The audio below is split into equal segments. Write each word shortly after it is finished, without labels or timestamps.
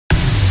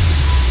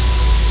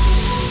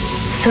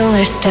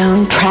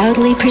Solarstone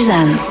proudly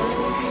presents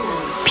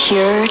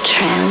Pure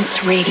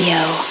Trance Radio.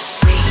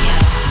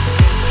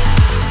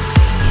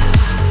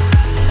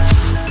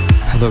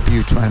 Hello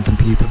Pure Trance and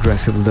Pure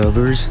Progressive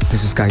lovers,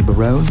 this is Guy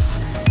Barone.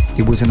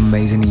 It was an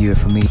amazing year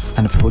for me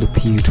and for the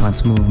Pure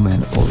Trance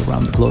movement all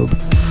around the globe.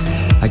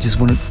 I just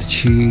wanted to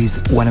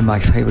choose one of my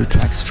favorite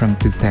tracks from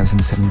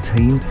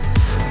 2017.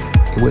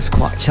 It was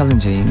quite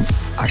challenging,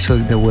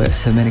 actually there were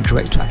so many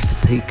great tracks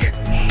to pick.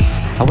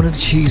 I wanted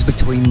to choose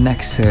between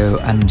Nexo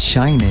and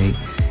Shiny,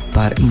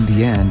 but in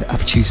the end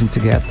I've chosen to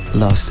get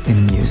Lost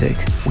in Music,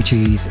 which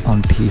is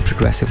on Pure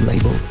Progressive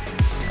label.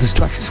 This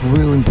track is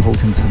really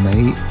important for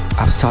me.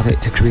 I've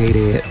started to create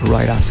it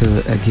right after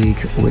a gig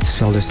with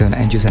Solarstone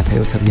and Giuseppe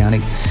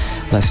Ottaviani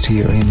last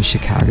year in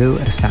Chicago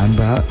at a sound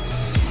bar,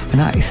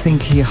 and I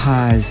think he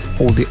has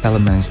all the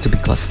elements to be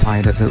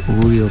classified as a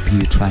real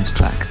pure trance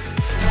track.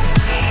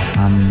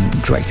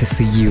 Great to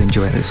see you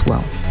enjoy it as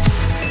well.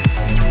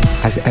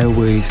 As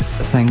always,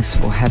 thanks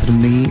for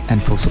having me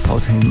and for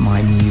supporting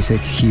my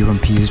music here on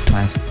Pure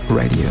Trance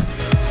Radio.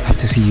 Hope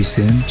to see you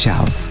soon.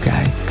 Ciao,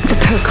 Guy. The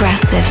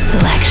Progressive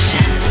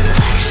Selection.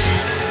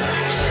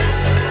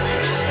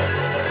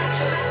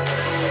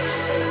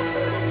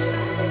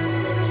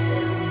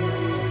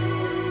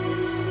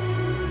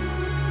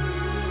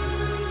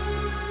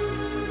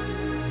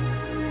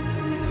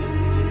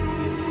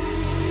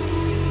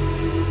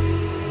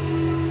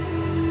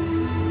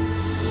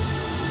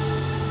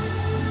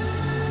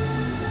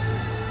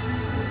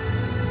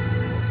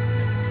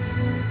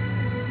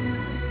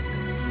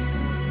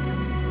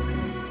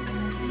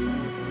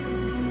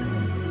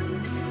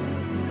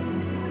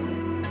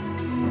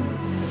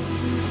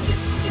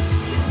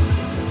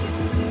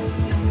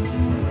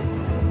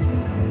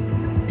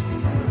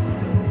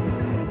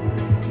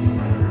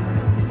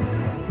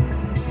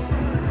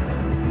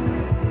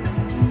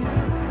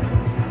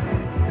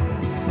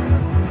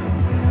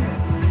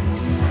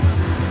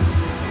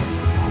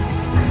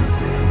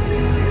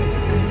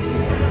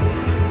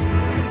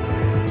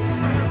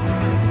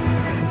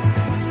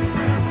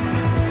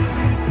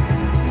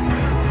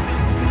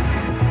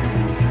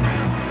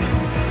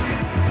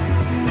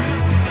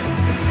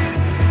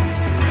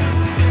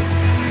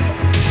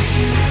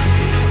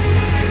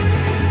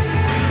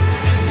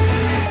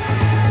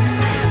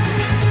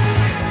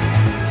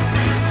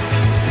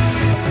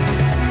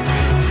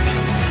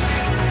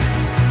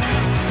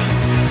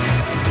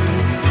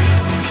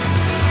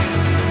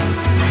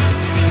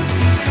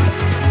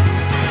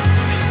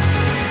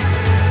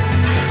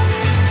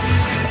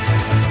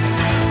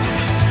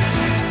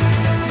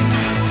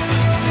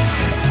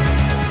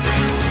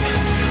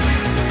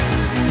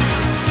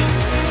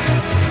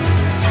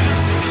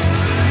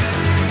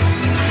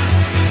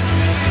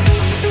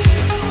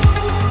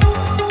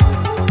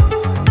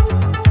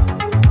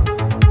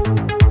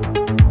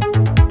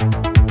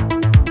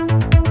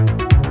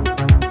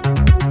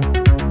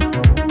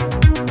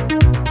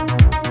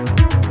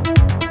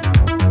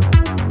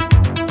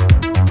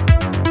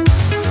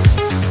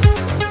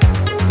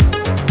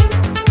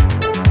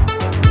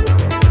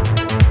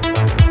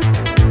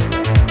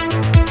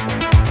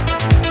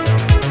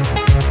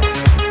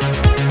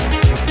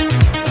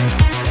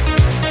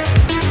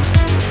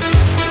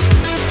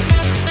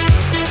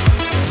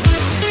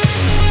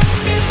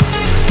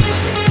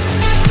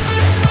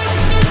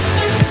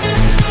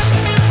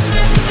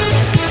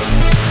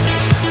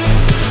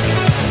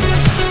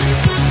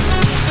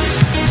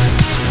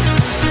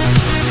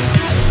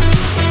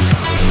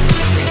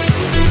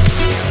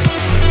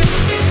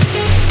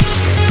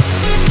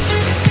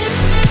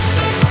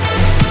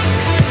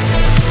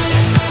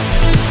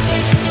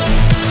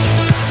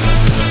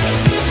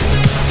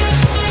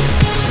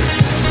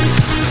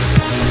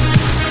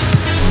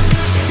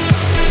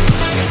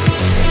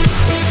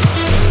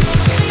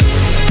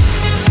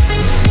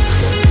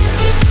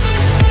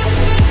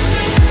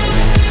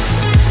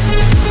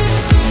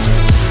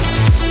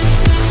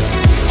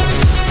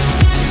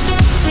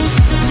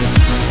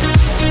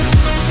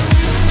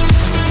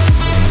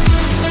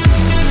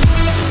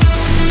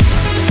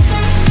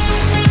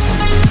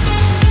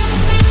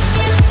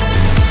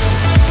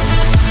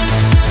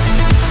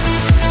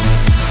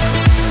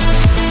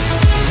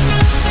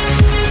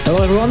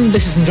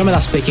 This is Andromeda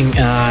speaking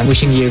and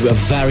wishing you a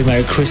very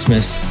Merry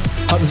Christmas.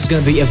 Hope this is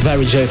going to be a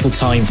very joyful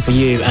time for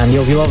you and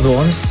your beloved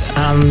ones.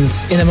 And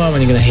in a moment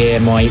you're going to hear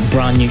my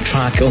brand new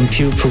track on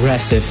Pure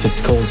Progressive.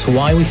 It's called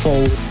Why We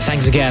Fall.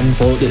 Thanks again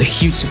for the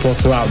huge support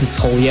throughout this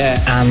whole year,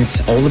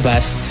 and all the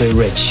best to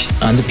Rich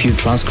and the Pure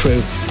Trance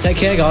crew. Take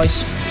care,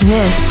 guys.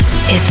 This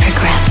is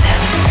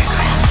Progressive.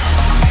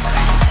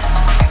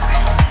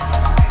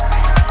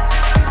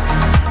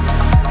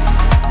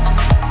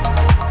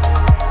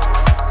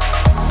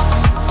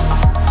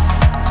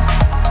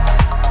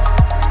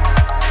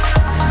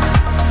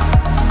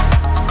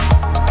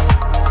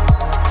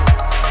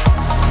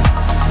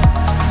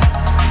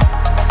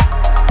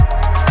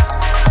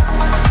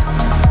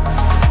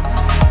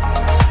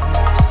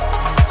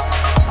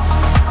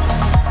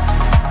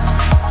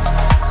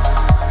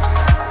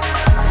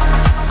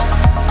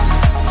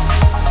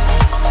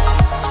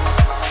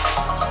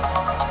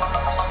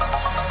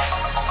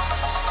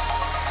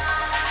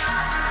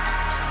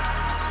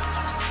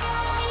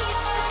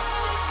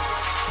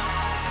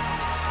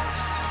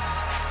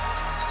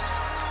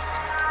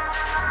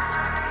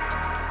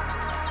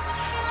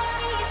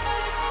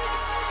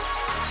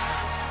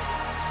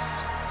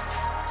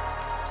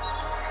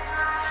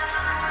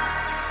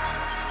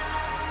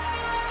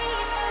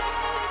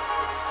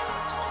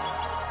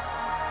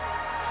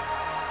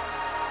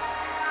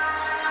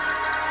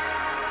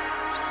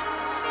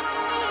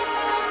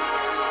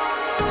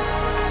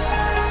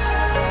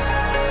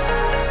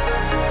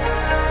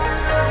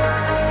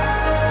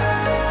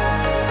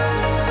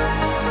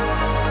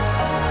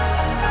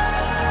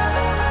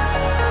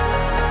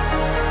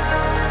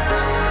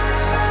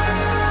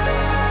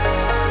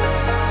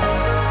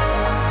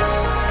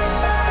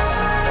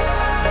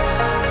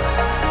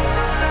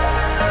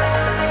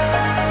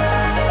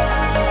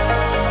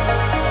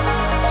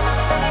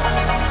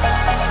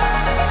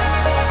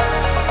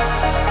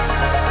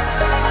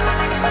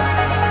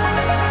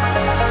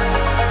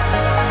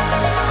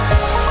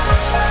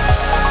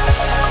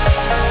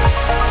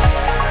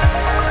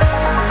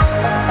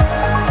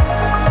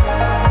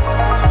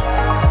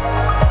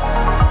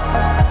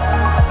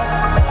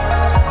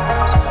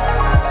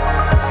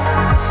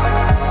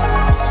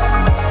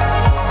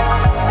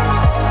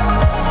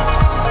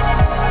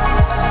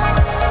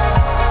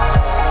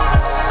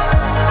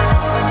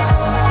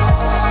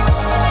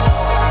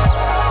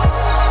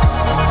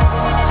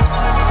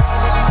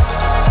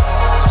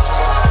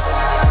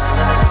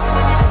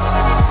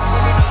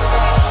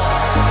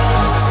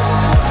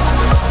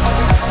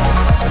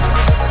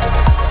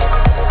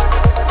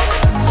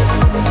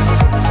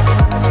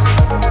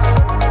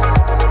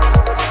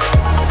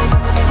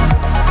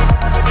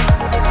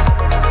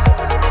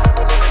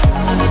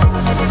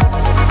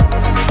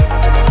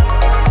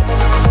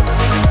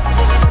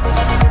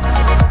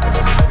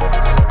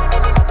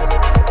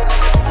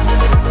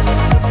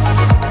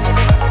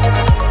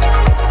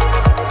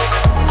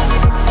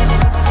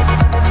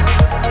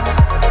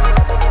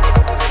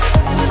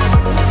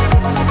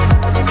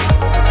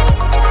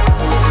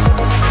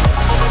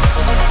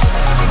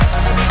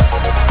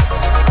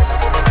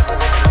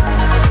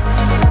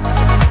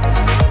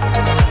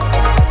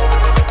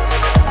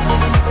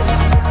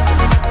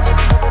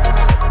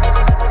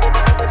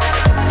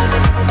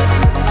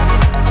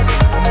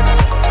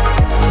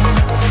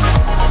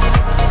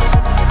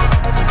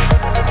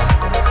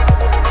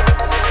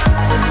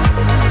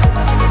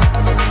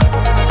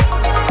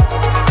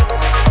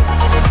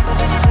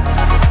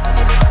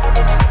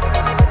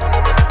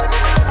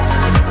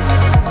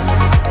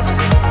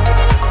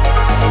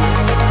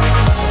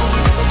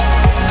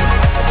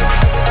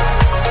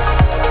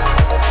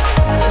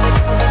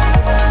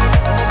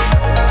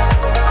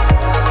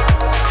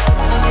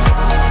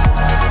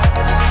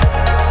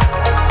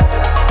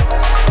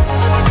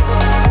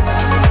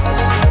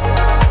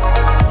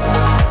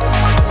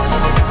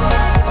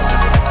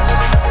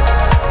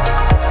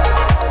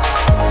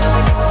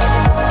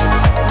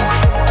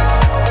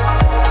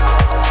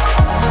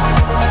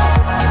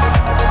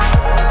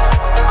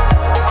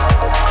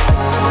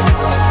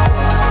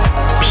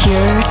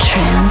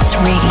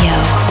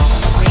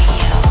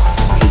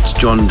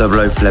 John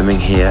 00 Fleming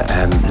here,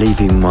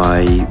 leaving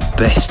my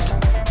best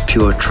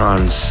pure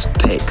trance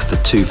pick for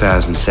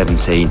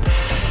 2017.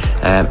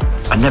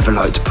 I never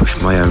like to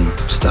push my own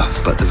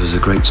stuff, but there was a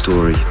great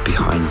story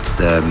behind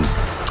the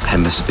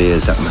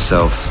Hemispheres that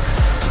myself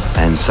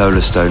and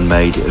Solarstone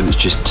made. It was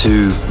just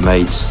two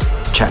mates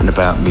chatting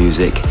about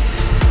music,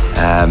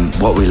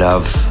 what we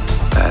love,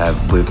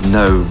 with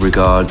no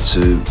regard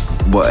to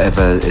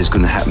whatever is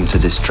going to happen to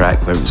this track,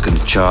 whether it's going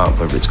to chart,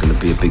 whether it's going to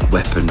be a big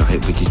weapon or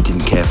hit. We just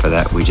didn't care for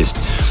that. We just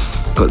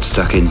got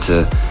stuck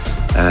into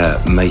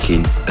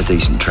making a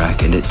decent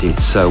track, and it did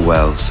so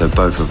well. So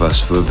both of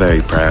us were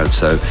very proud.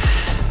 So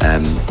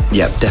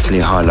yeah, definitely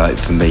a highlight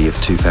for me of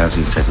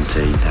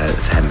 2017.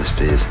 It's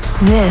Hemispheres.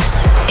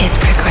 This is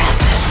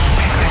Progressive.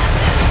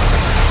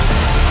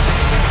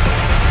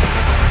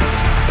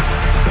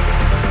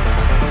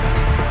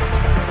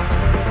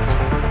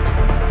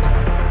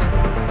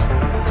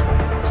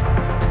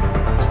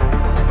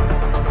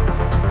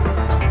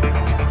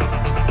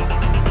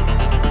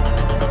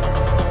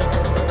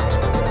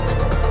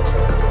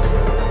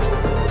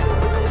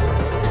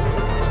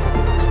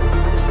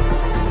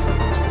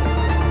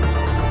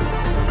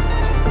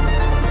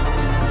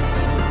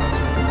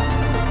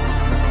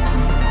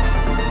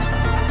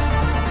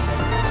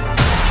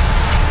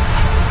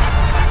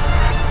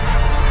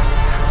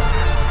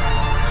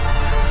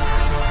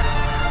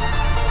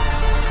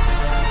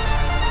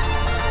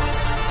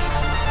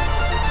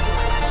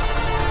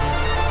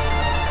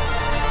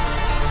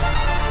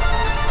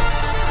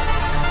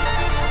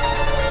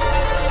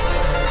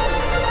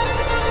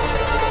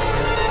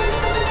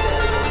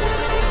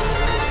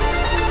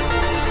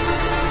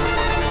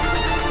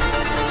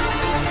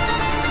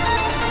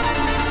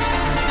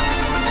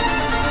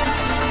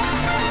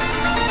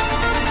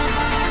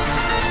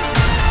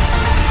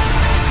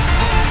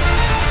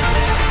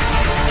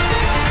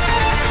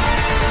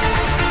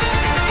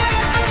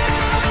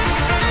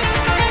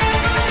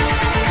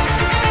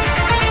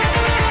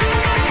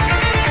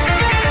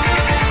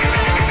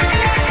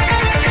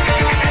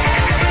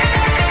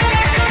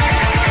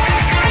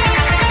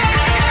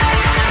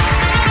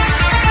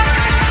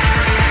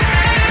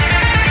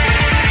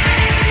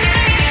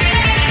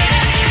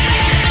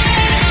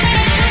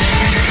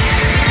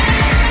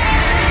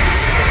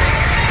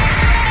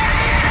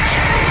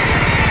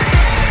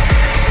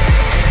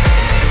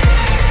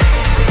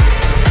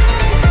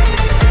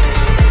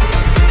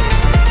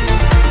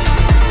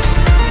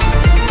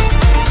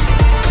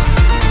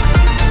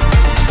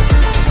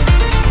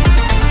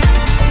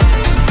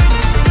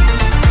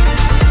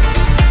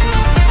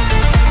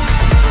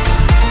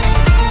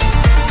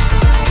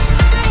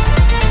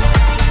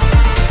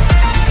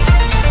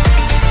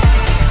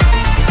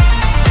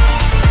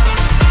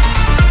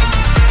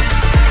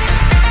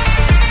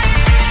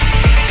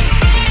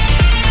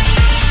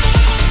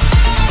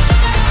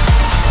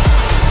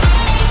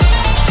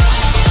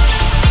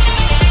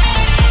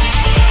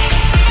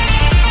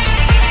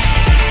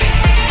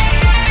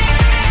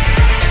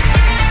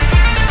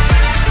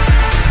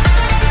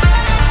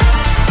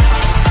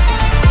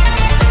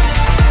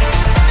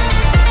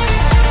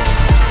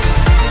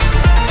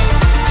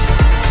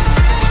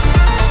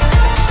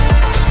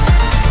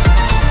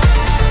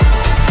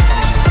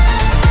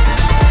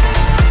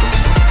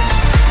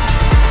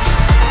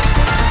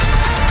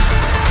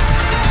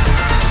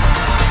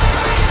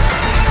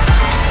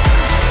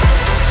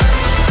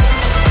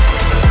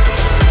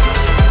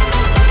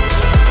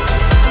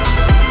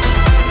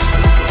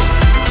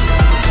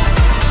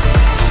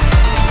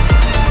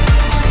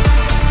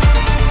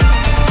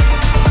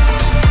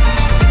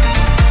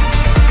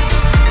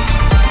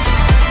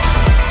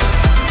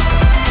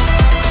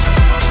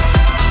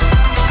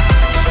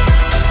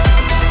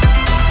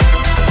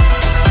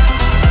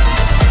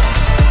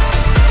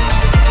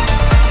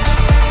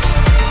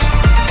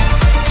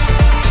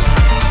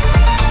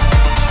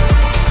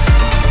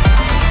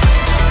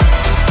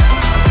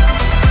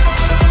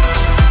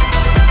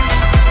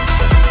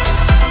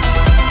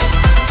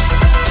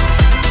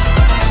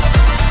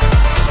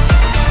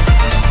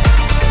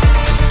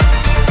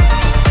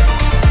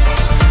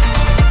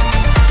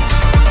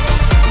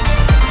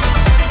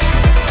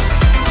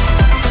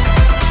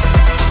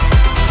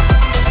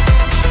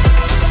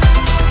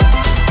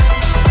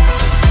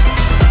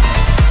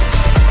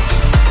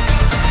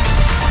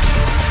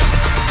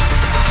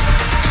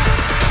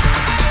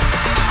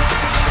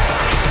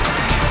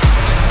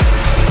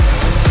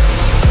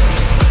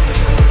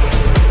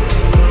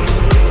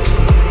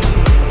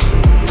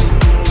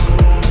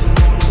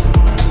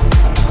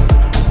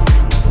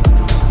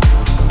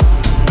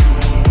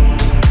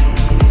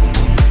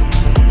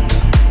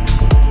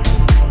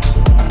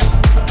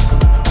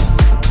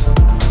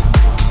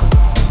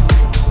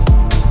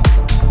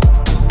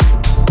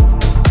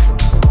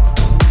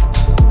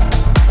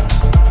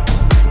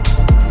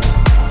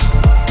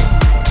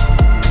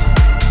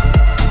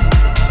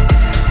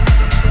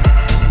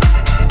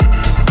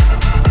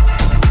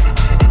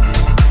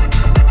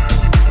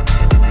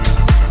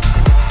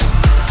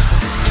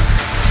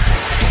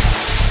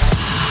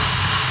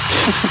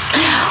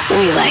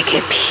 We like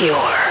it pure.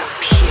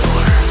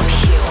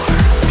 Pure.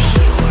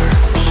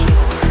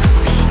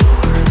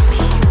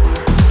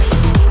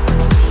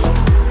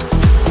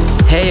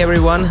 Hey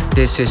everyone,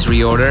 this is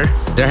Reorder.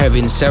 There have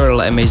been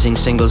several amazing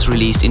singles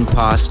released in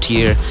past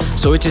year,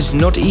 so it is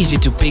not easy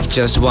to pick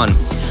just one.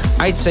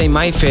 I'd say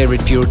my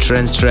favorite pure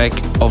trance track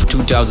of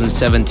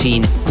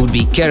 2017 would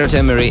be Carrot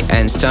Emery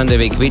and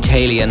Standevik with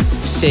Halion,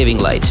 Saving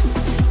Light.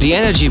 The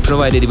energy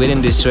provided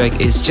within this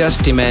track is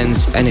just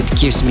immense, and it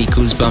gives me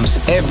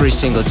goosebumps every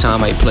single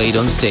time I play it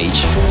on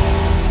stage.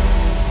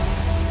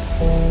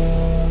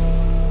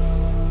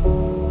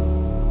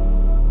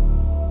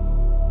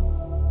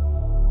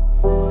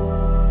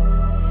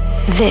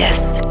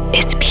 This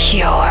is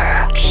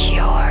pure.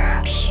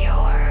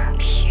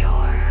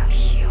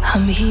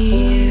 I'm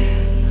here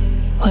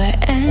where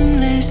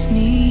endless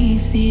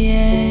meets the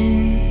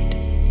end.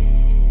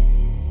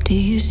 Do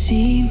you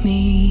see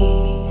me?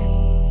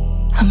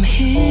 I'm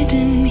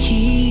hidden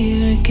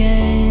here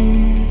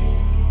again.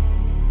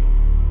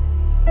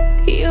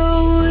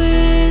 Your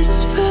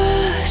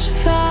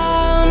whispers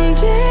found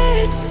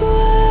its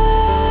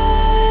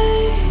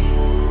way,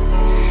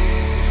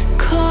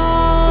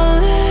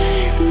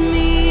 calling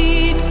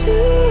me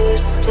to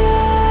stay.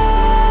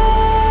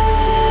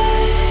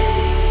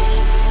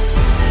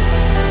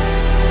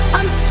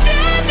 I'm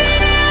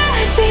standing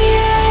at the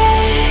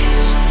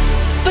edge,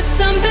 but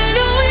something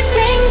always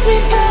brings me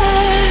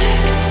back.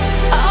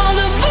 All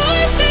the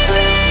voices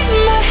in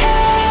my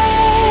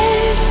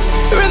head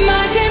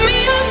reminding me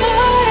of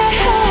what I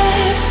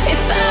have.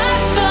 If I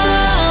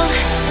fall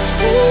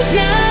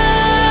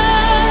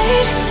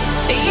tonight,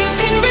 you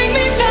can bring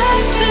me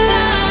back to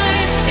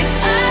life. If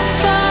I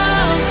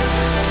fall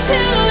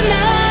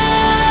tonight,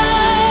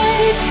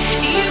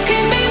 you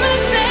can be my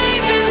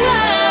saving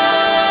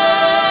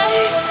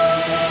light.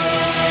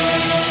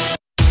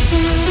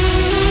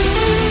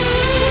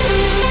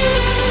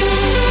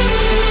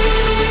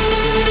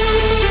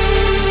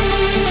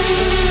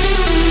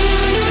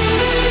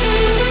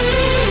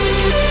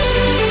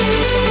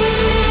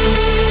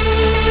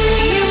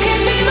 You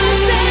can be my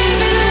saving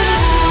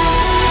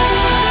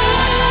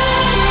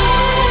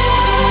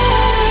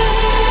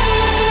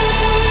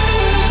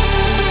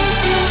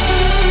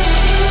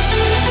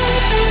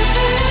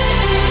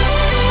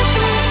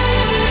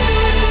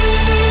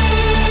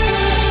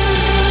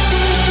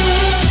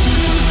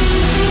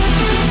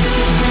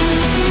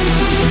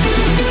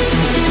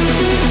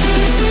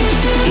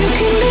You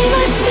can be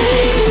my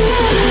saving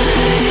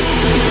light.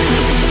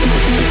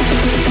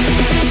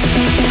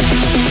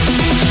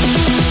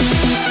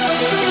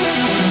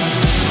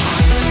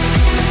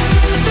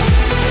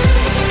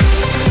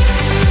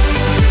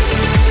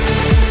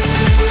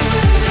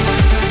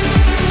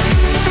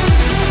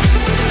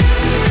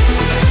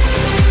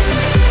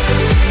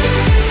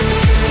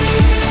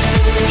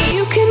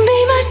 You can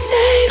be my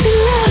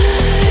saving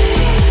light.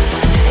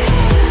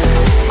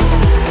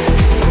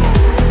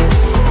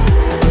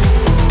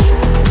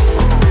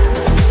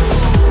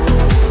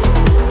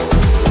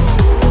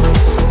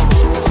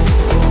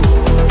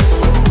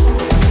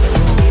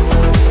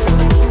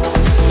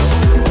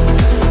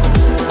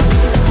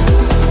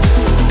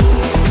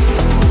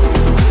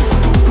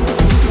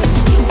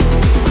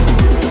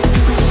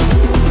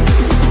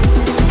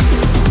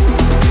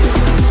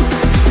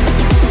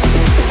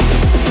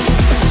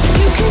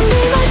 You can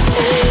be my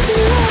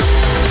saving light.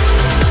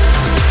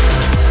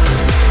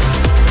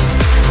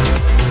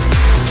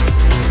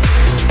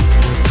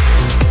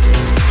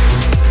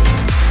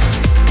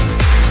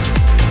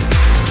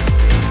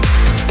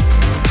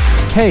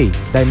 Hey,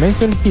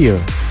 Dimension here.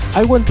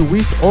 I want to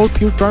wish all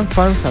Pure Trance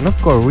fans and of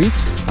course Rich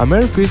a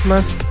Merry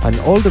Christmas and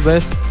all the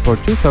best for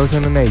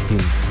 2018.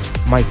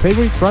 My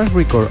favorite trance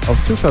record of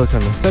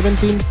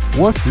 2017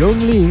 was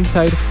Lonely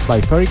Inside by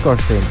Ferry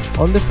Corsten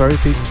on the Ferry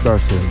Fix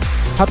version.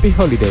 Happy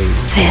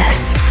holidays!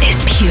 This is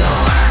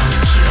pure.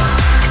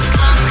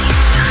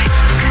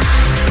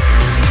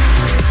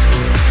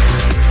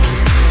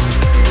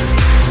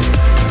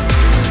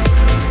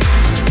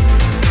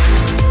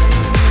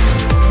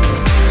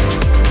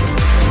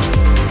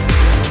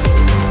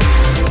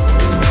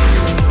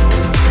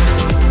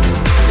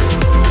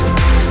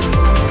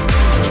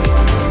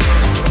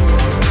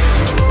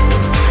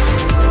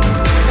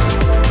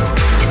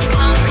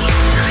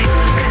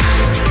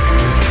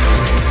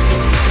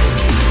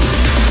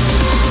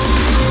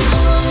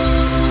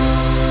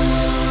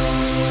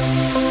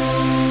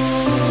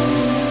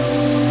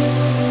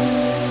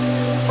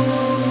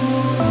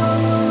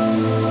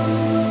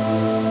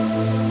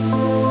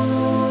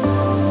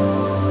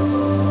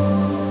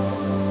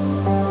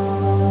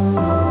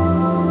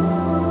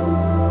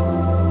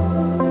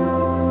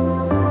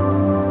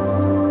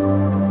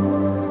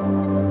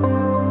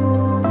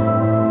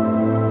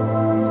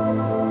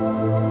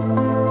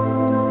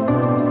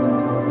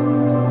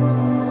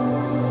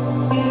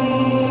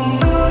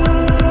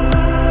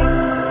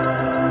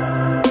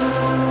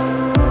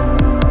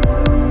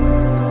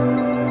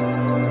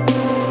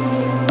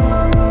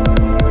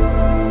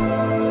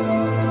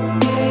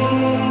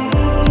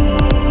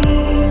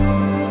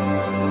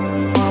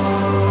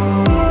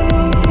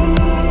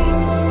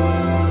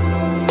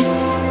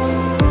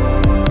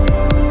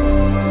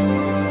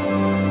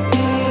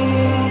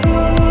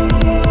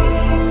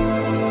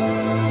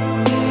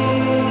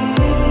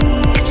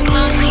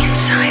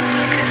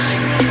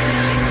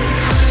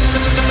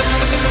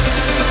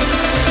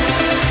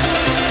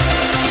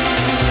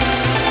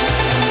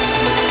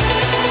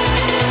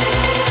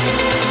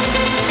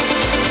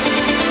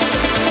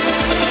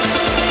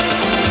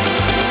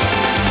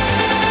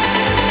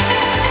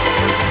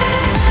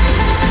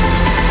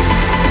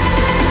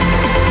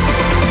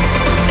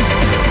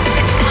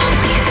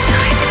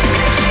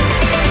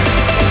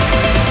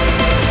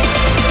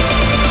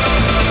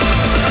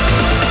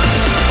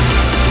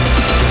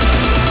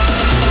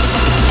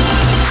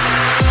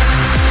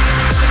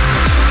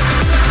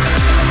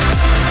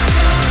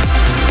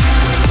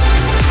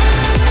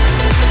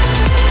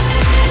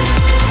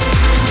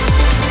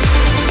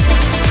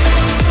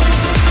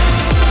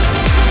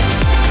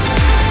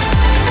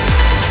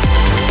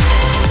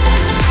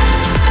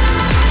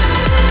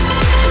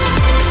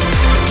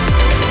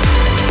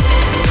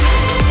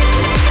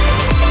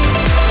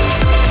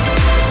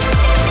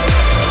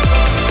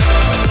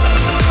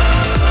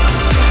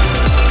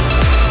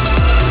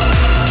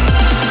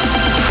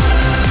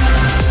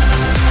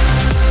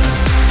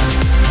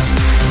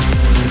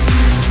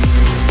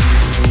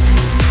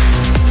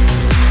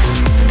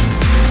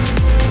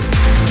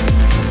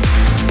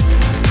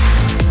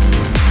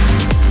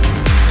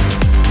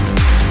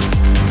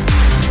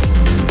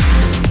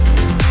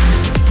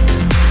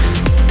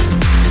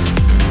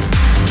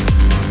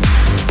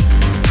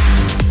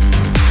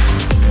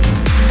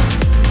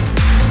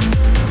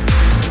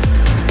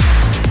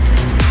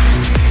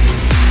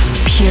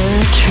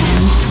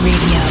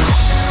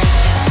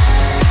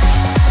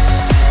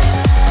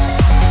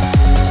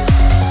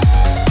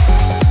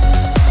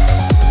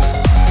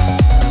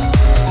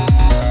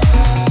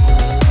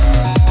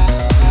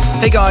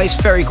 guys,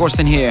 Ferry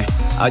Corsten here.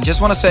 I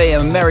just want to say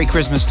a Merry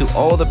Christmas to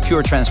all the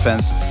Pure Trance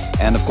fans,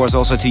 and of course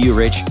also to you,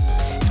 Rich.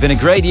 It's been a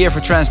great year for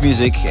trance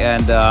music,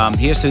 and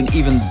here's to an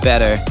even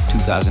better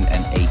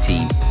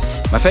 2018.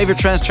 My favorite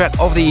trance track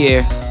of the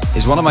year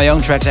is one of my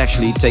own tracks,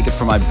 actually, taken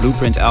from my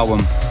Blueprint album.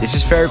 This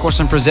is Ferry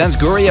Corsten presents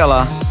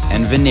Gouryella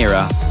and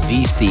Venera,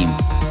 V's theme.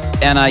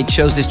 And I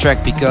chose this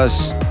track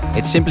because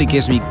it simply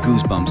gives me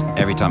goosebumps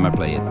every time I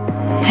play it.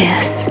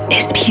 This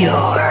is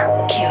pure.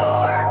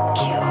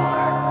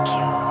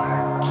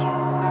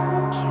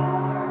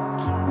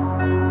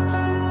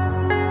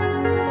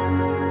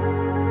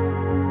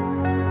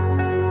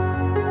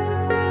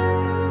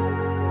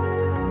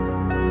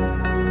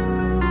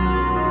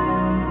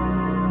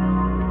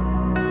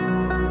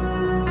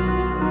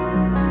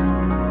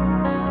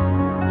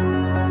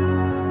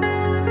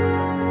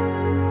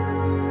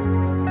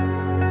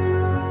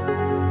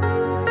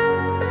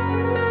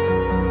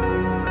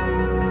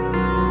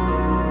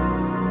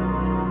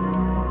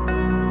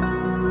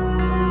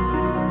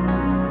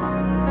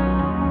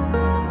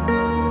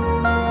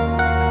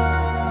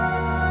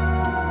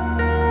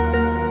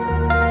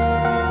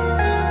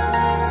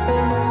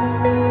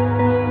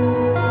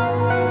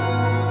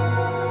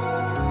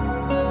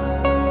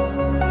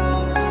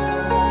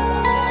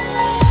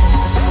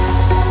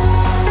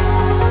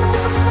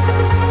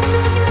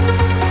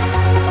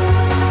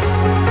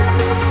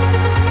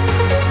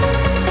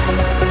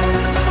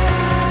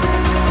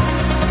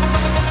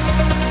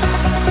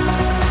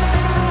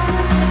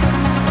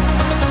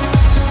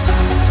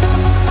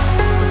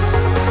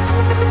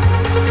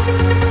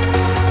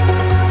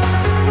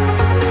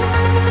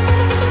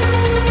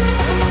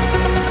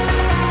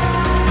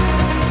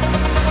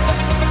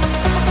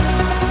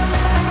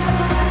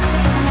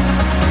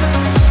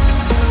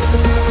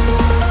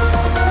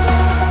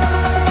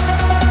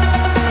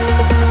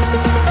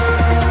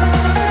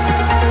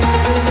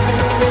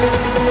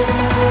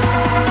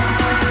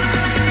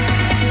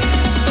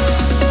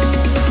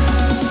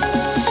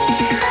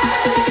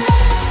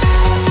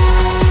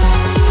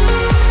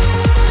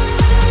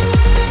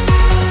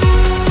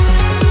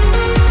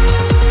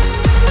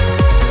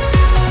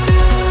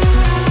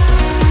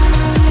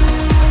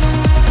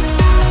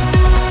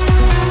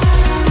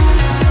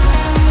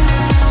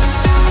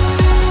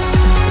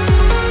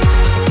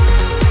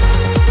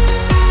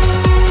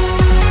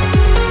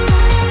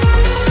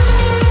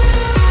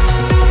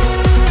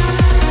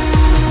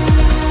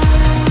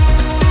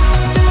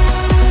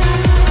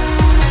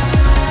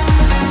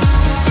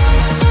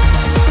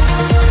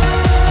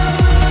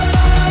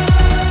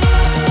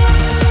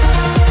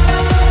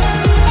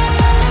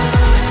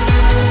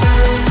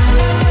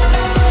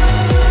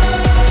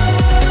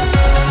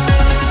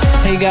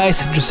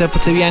 Guys, Giuseppe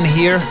Ottaviani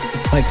here.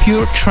 My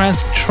pure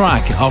trance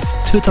track of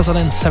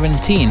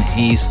 2017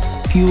 is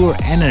Pure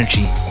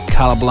Energy,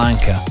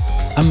 Calablanca.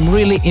 I'm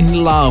really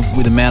in love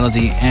with the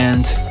melody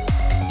and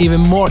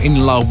even more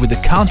in love with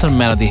the counter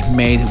melody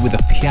made with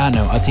the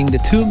piano. I think the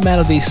two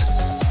melodies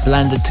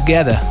blended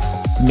together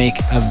make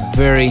a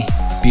very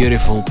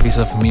beautiful piece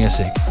of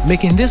music,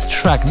 making this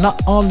track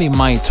not only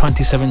my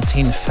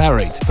 2017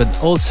 favorite, but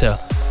also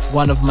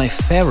one of my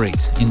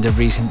favorites in the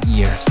recent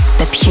years.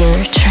 The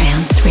Pure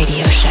Trance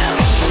Radio Show.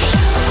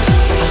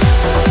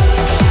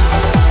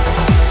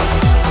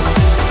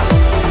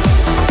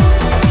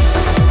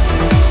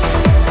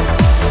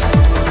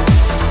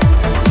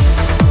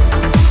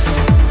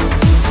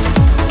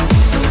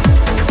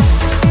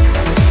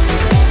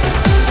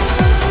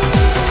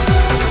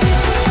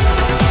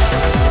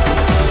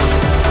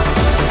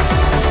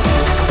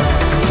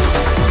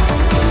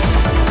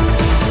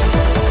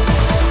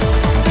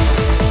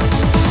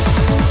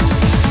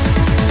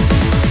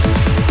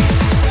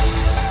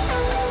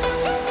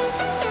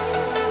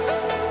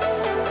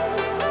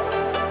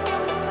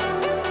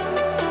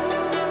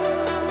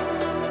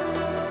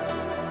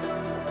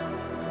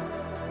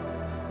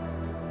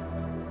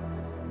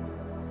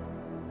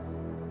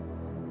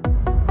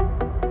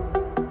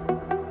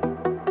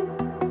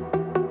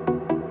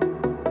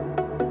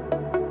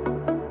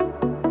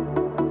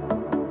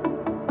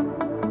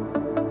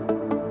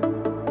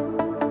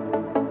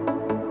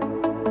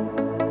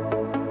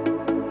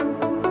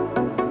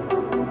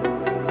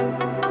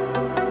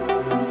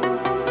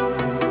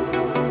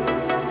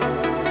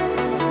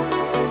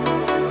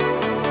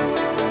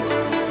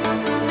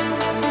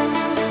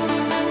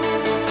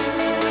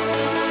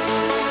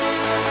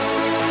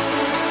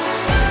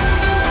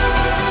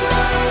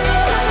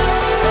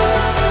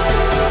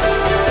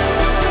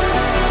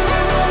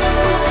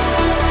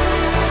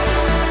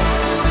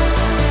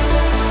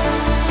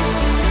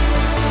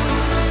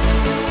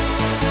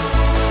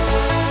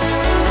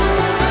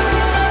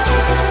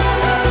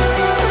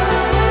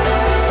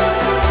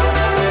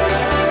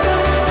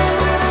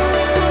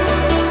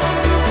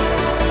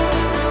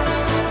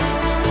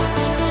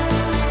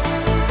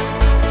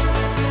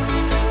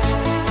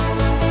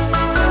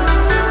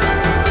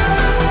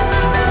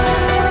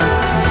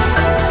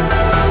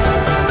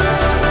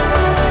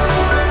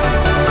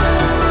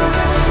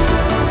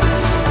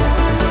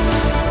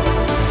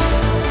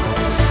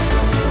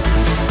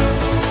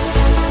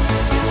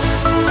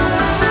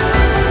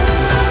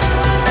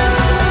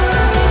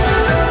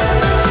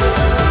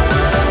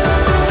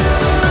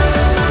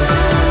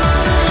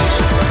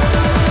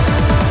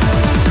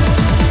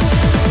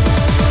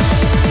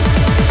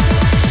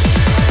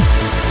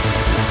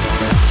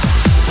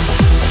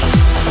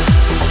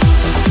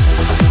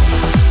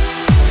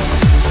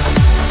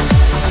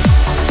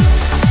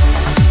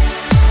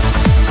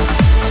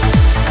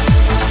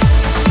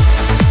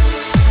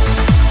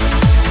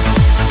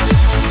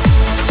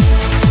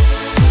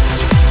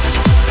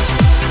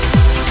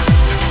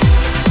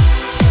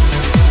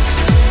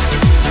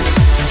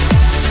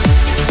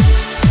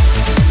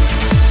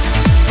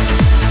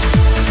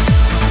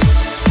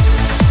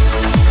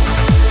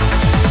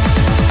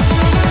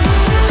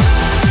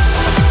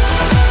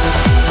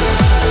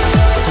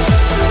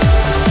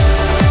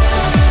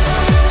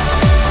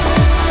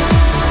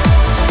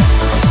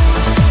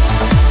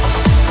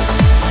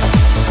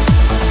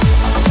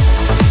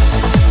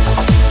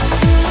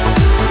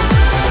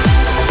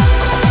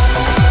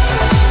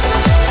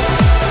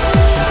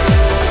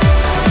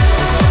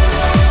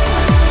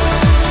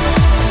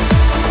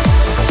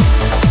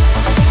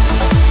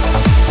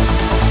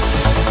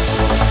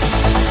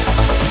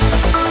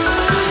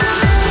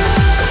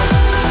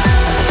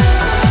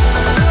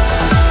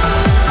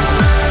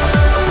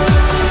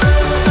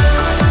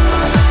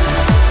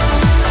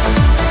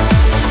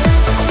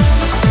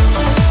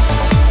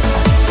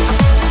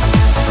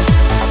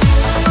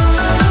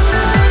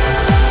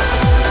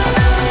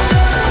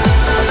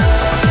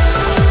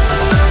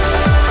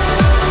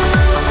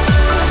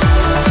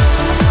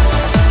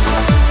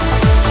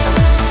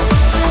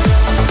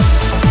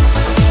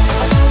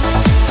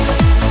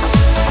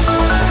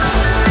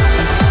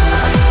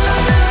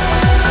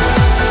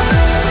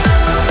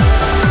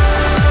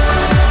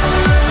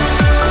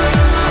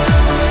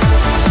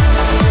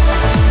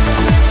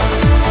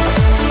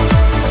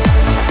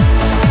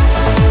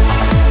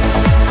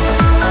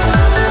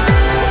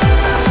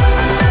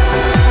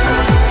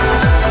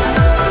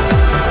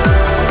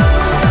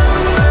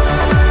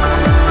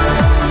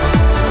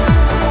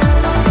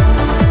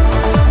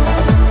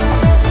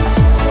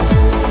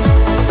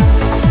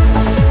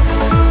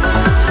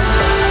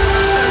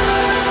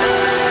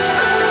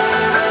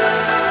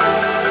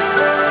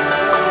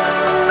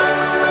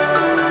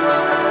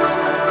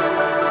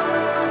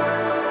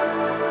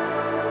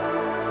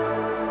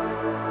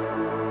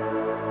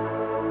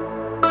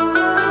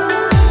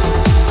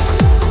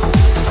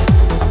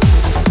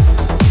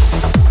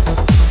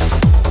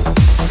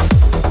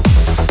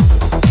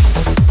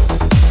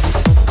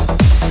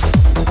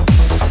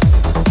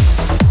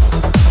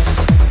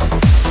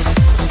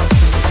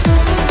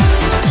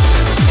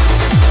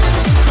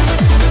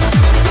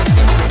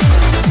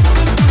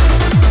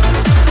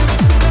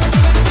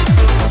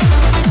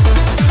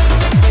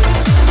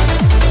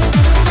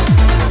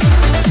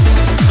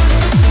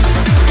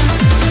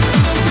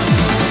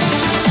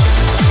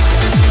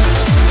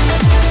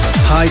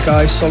 Hey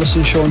guys, Solace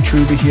and Sean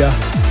Truby here.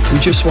 We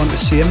just want to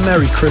say a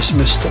Merry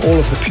Christmas to all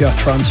of the Pure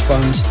Trance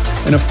fans,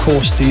 and of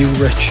course to you,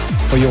 Rich,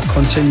 for your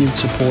continued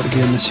support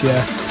again this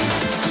year.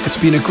 It's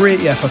been a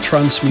great year for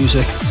trance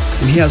music,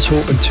 and here's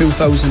hoping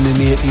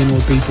 2018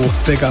 will be both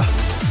bigger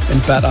and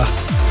better.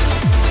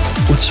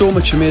 With so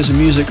much amazing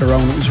music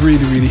around, it was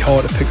really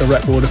hard to pick a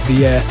record of the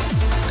year,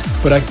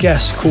 but I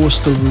guess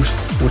Coastal Route,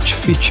 which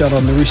featured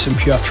on the recent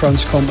Pure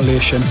Trance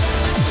compilation,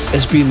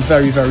 has been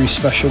a very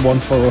special one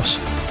for us,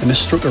 and has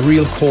struck a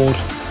real chord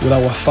with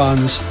our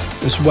fans,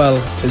 as well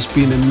as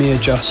being a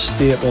major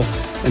staple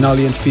in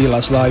Aly &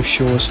 Fila's live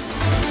shows.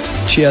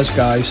 Cheers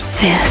guys.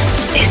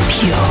 This is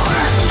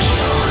Pure.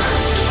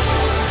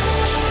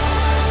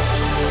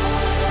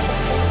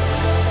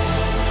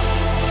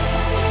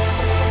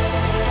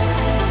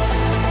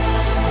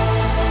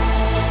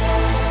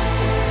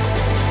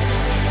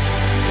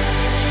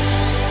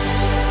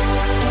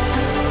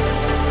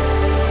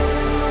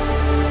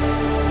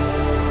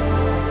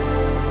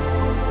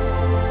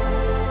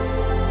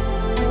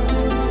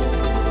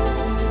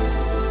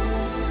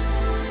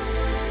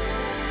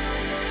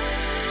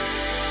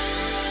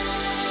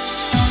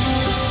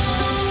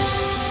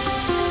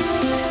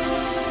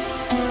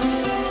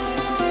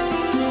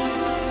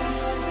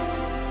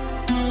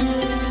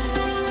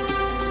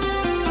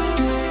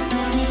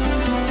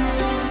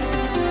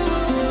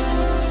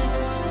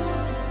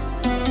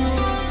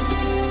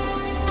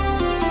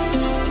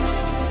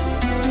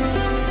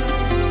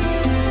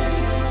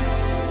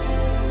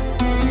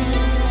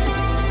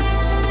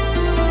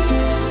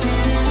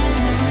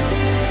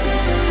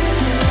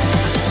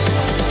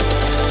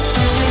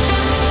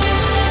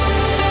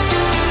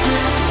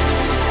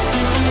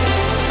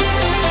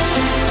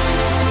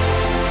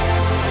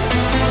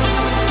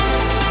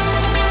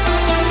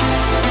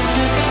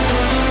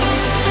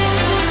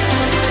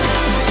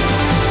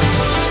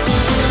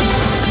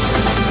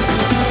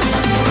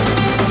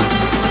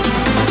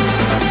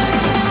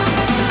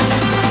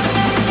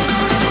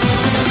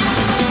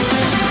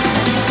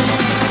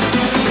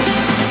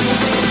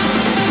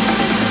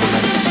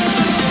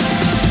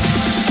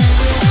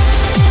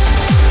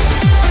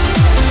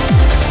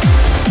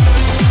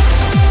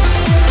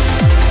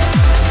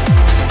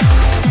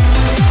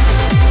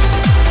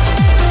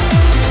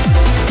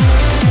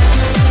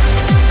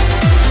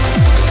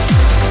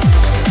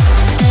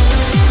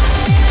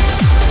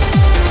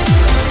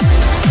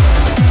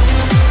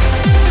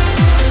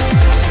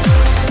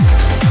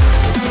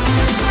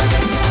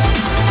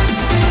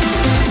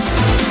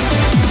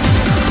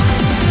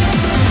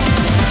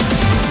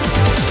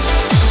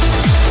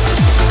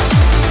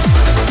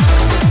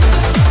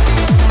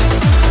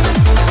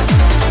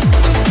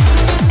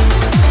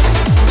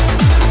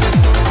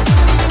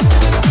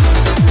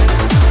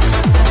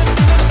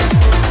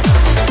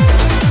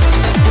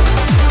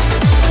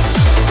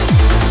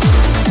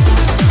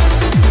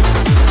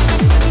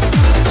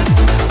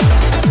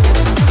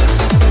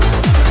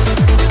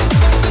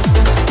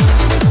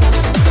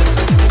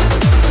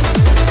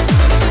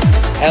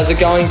 How's it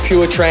going,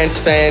 Pure Trance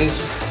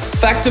fans?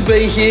 Factor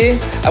B here,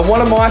 and one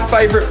of my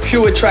favourite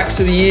Pure tracks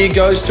of the year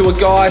goes to a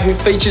guy who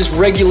features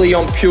regularly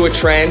on Pure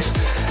Trance,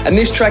 and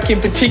this track in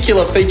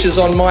particular features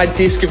on my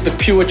disc of the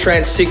Pure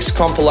Trance 6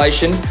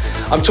 compilation.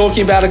 I'm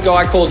talking about a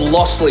guy called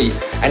Lossley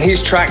and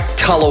his track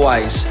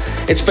Colorways.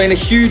 It's been a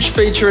huge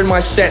feature in my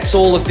sets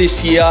all of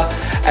this year,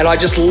 and I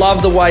just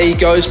love the way he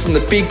goes from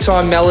the big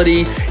time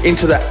melody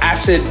into the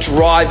acid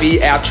drivey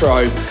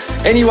outro.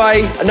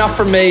 Anyway, enough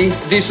from me.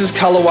 This is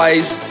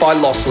Colorways by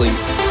Lossley.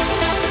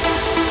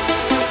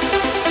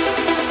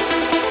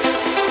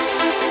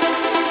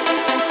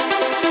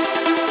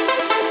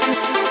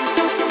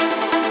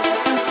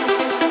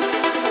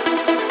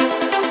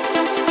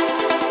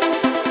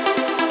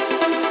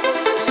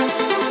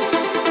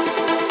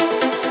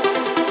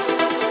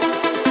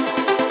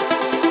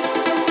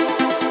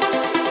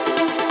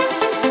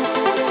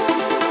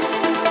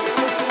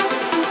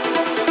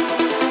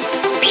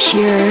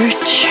 Pure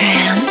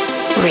Trance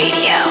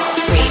Radio.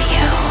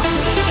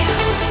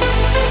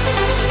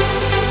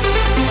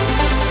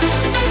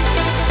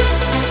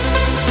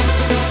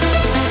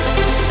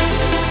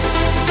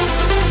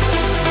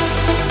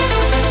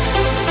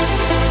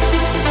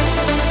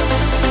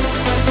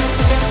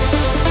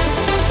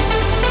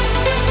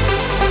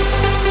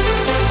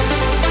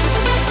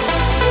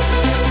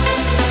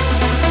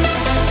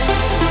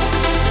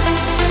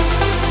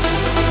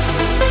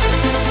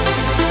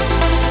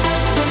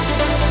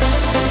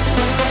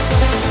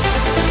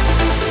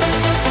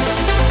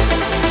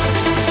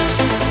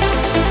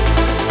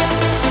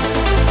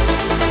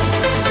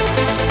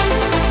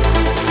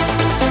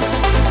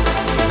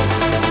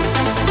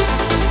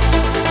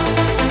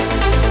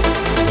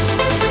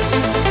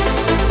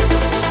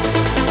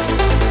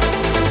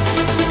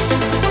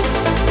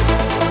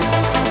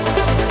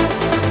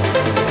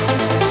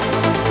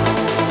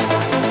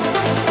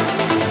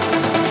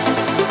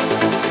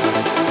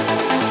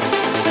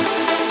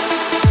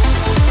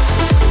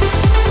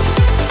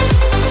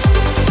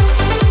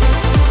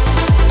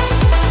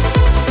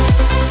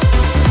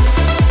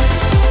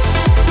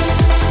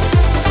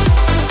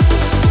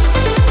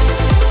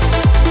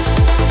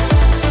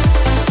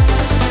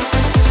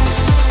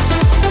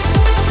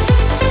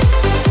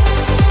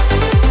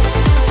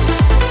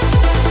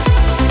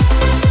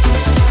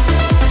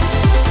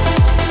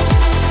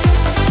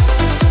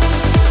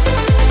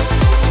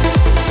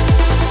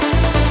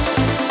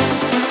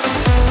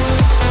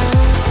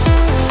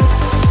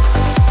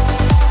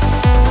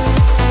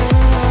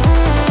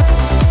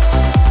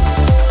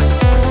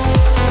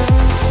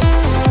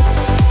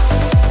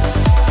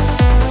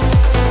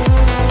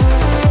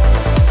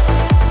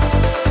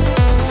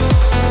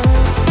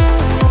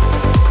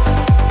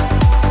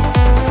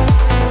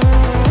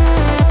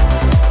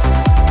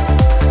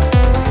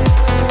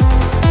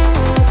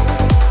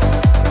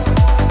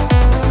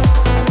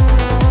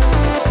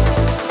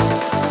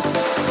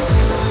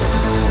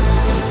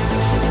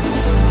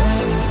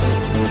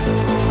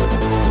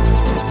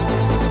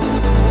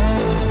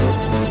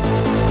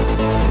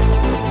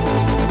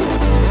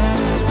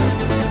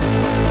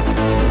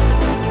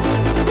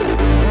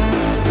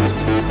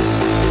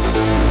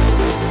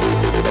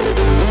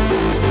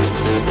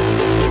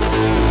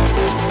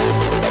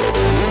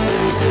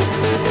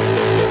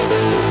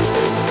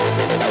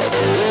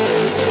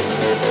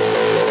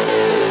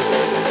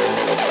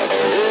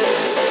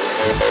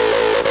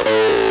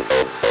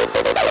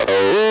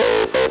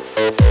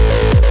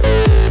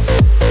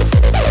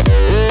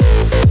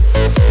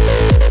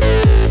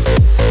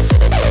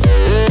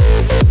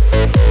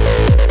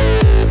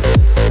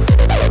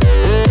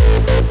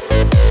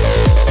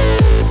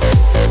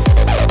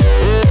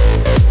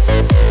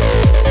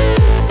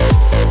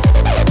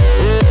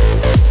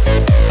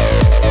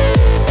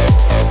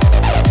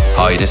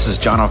 Hi, this is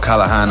John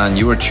O'Callaghan, and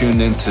you are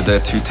tuned into the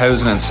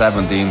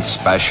 2017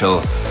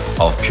 special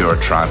of Pure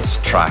Trance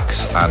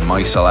tracks and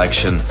my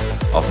selection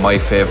of my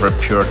favourite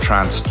Pure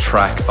Trance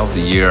track of the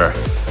year.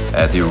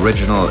 The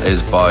original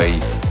is by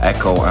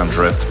Echo and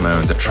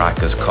Driftmoon. The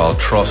track is called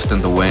Trust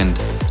in the Wind,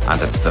 and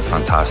it's the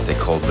fantastic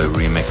Cold Blue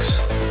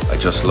remix. I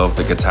just love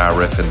the guitar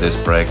riff in this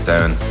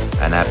breakdown,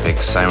 an epic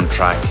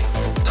soundtrack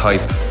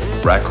type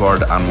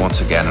record, and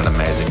once again an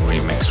amazing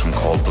remix from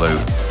Cold Blue.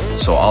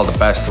 So all the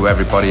best to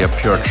everybody at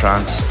Pure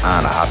Trance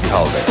and a happy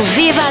holiday.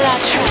 Viva la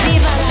trance!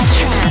 Viva la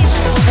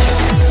trance!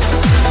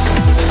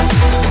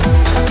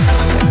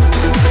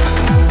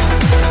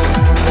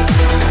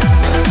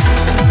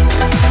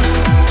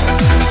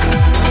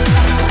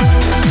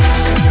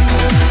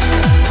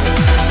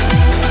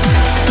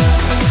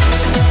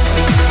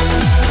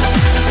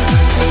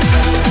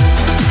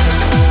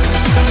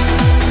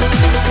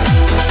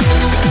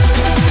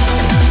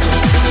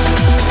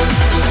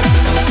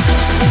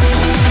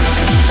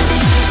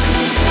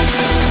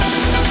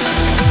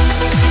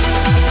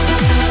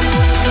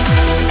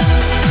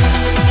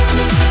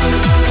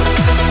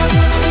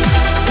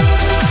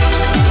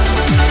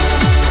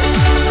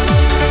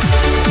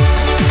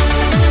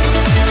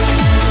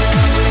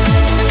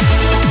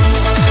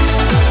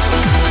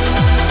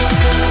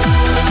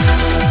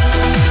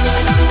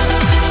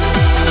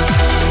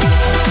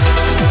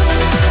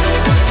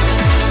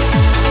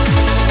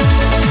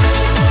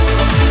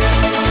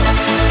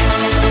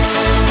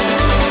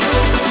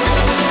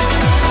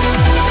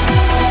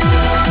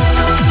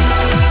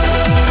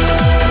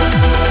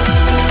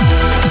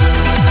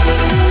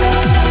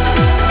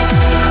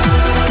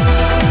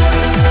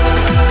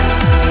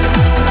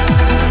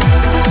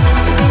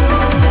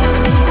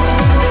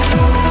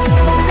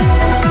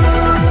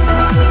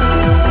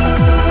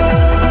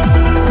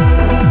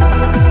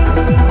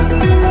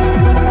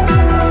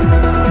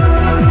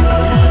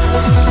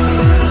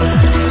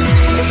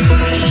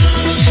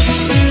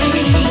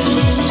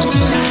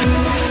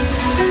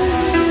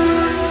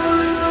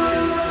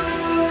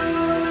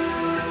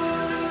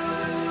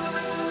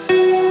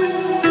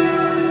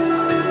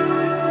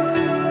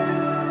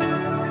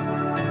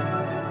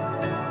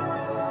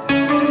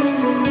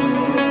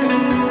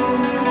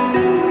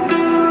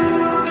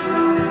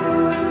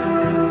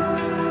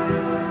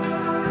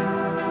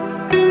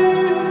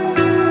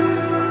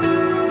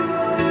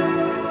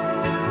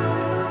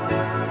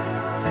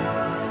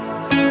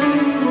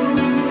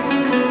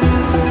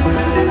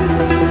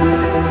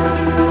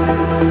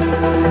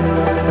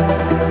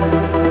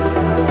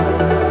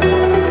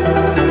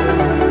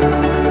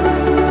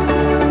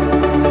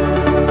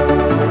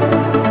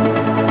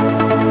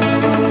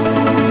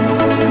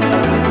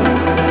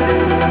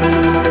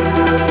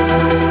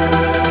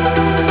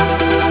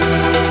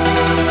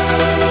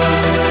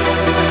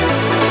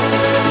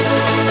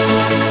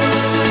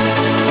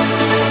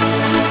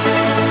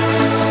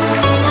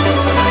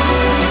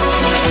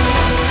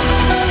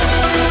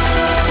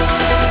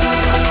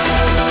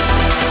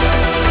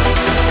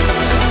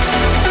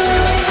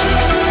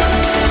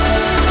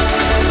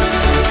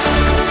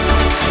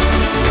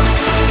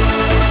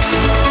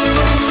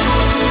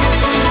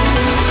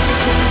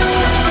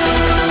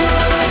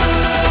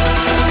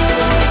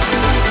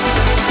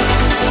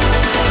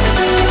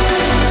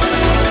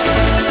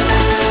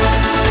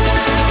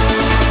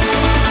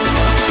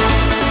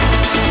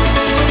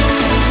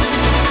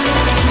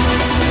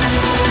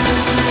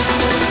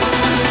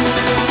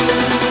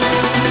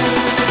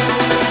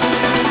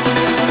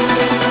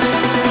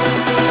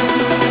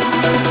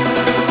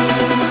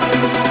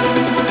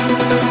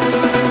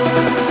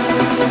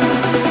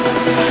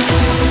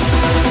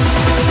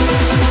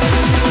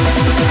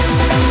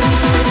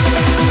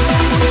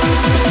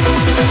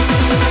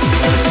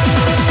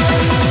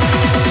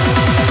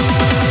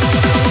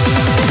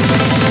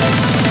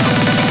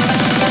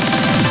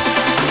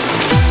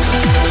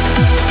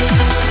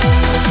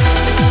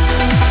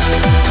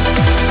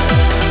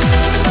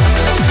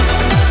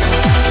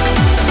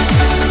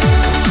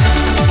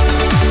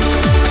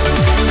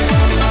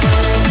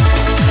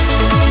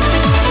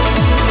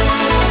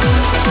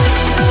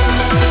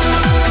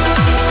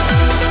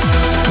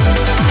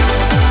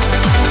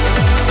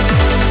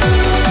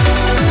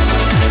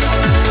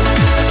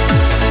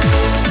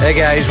 Hey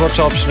guys, what's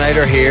up?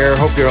 Snyder here.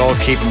 Hope you're all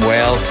keeping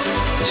well.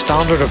 The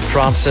standard of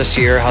trance this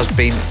year has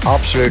been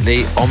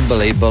absolutely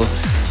unbelievable.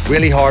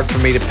 Really hard for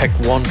me to pick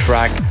one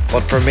track,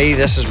 but for me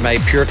this is my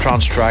Pure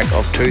Trance track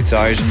of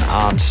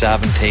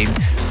 2017.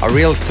 A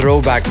real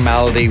throwback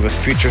melody with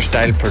future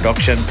style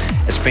production.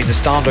 It's been the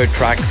standout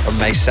track of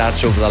my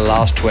sets over the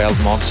last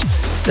 12 months.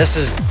 This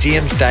is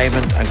James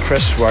Diamond and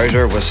Chris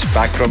Swauser with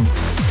Spectrum.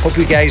 Hope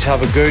you guys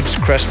have a good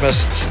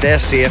Christmas, stay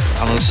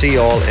safe, and I'll see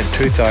you all in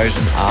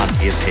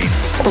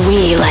 2018.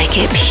 We like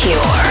it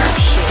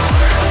pure.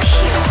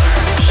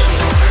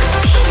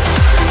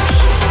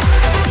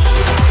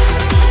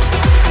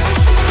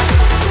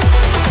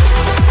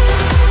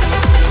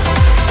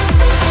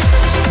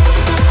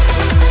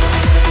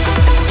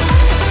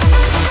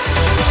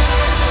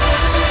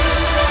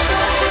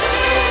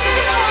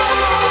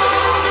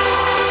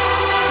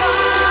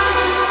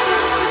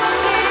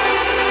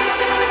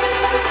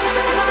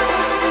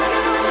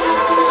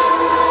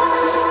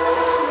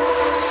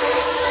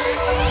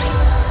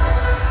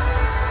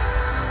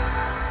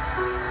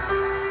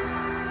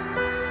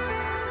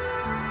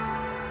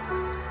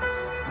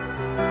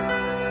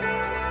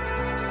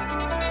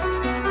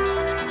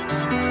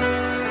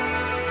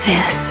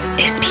 This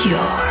is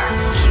Pure.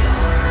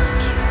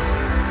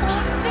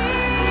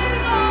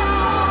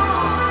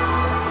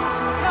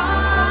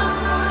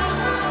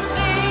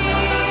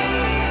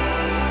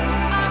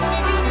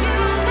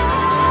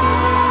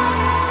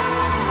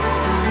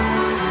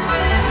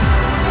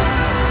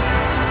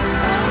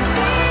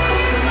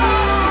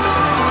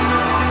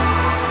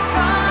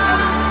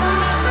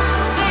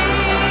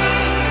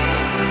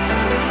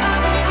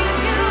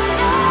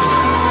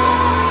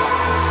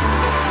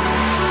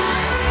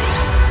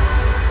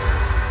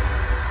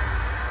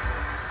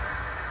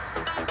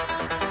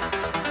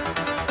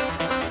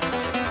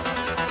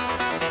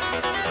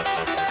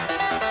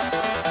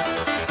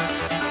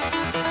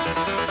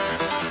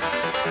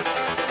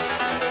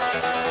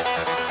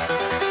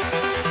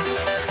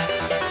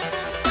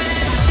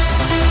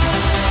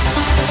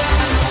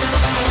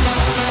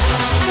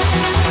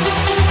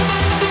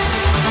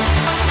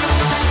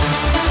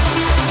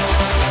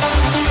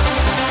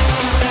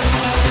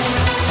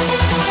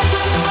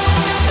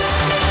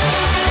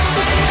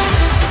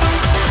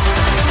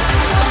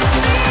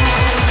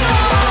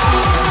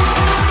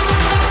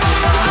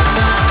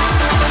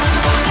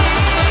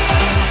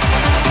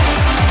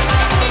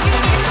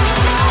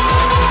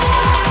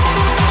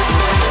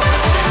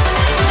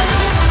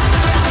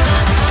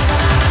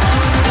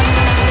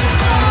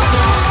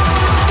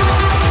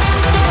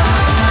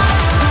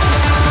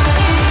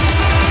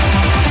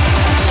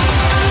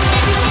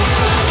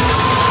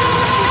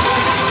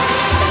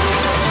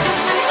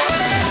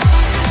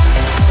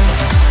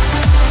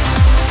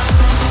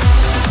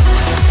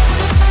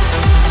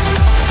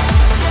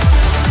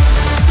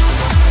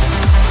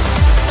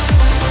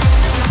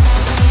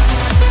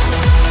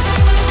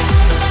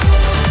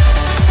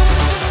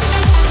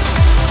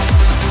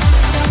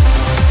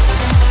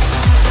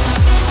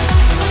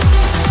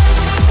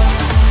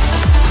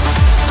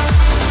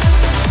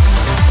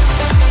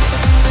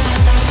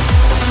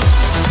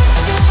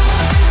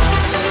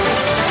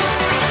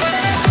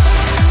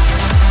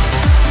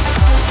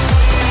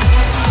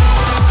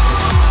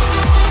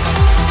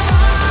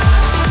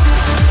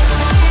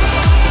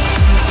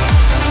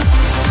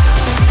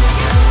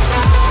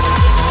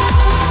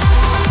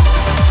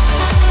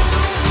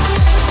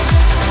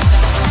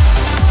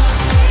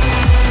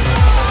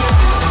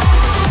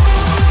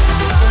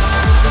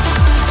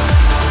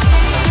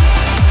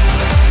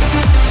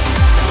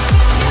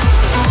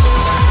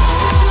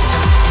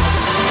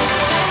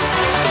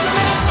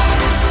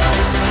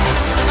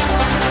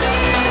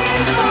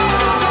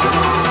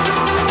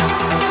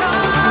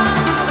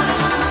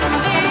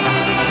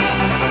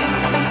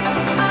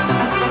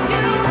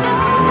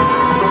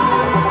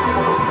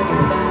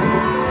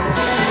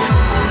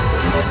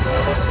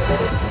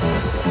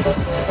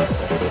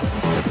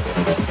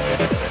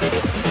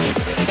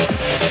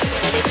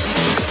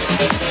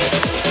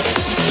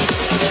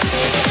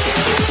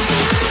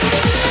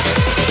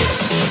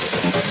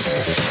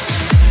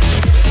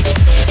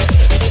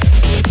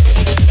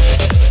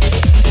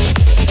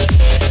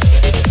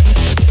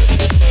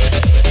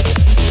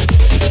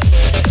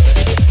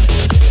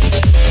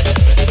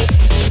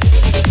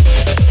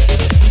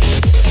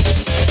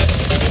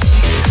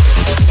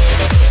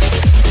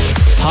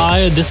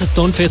 Hi, this is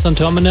Stoneface on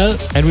Terminal,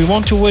 and we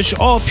want to wish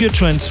all Pure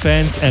Trance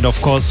fans and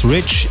of course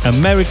Rich a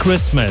Merry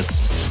Christmas.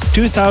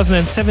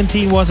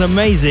 2017 was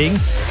amazing,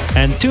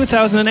 and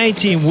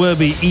 2018 will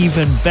be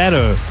even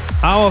better.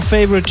 Our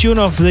favorite tune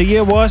of the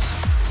year was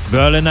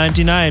Berlin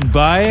 99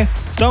 by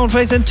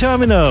Stoneface and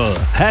Terminal.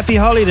 Happy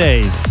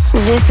holidays!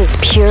 This is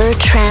Pure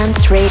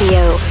Trance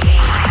Radio,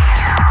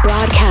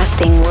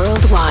 broadcasting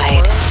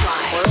worldwide.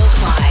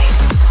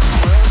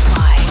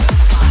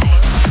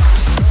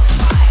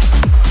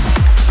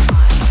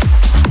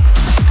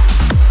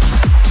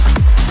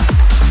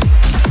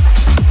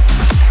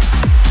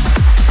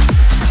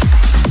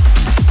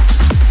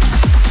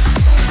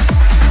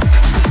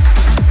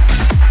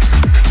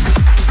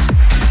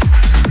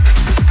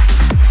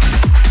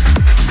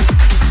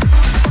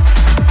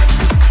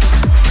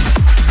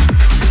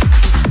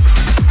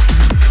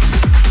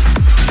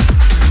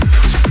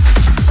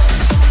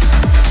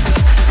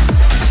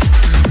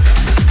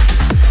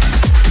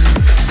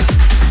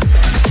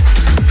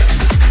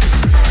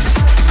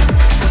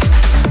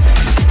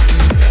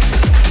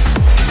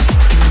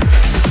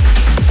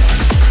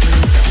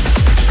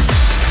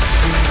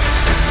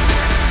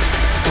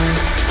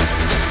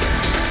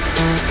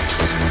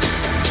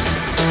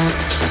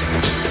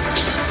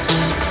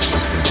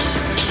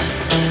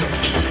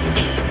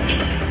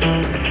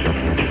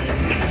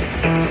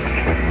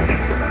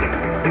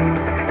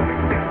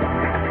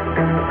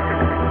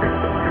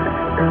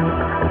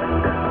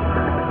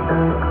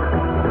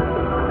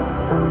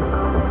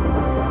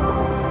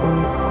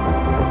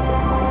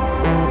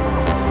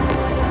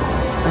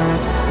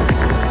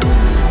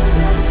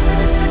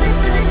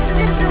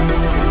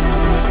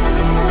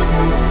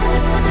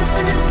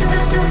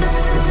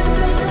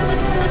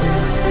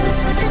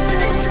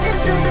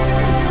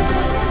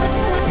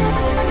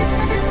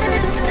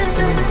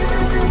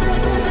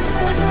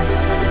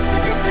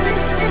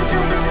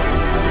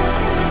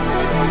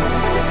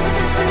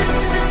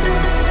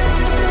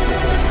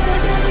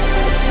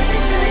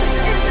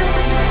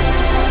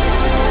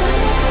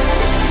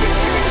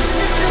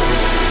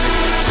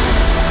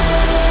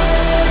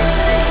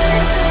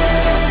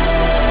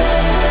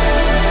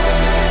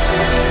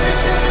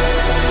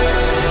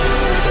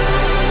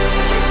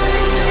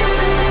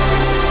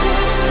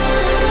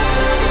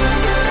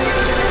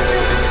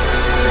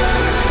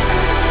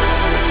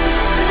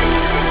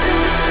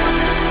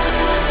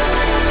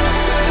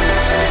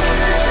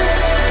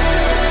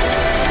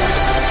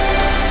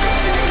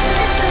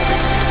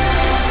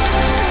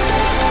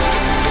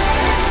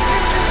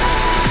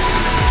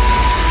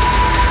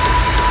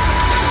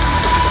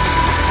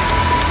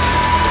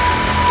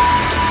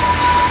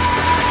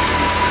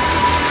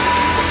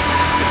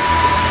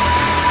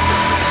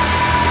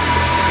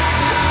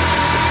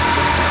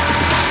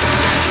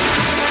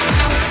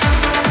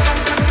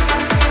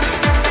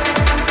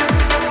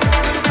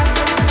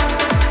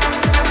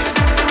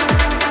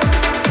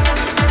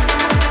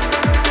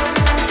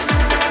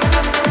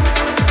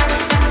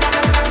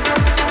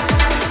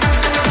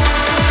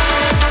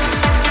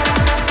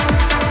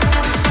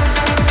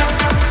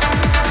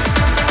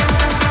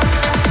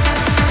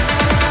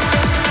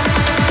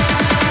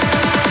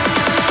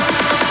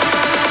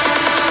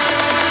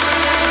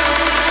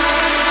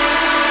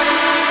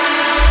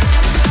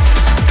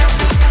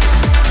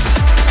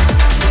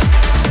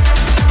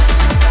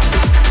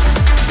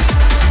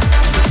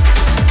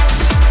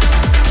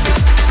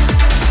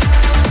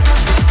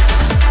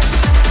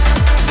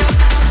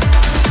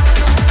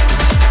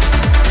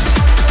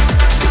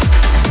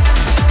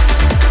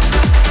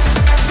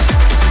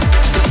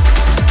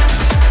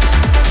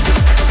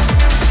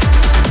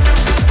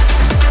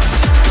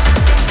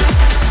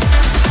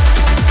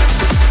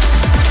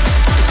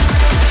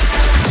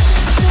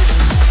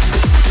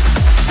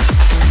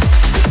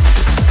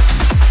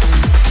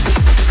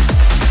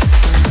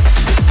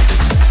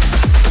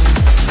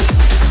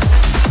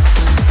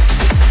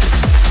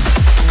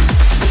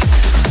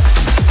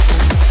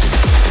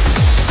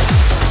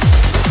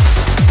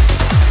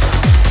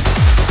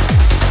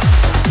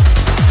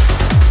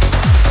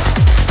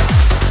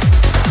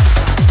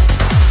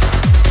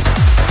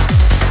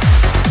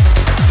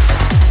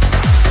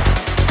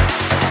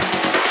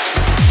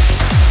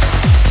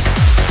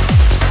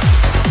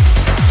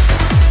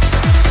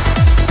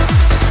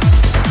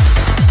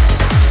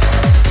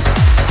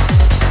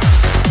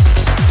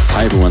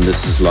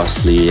 is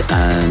Lostly,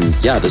 and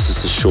yeah, this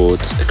is a short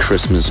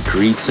Christmas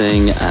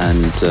greeting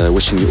and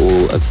wishing you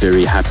all a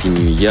very happy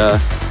new year.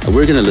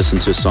 We're going to listen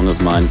to a song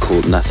of mine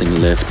called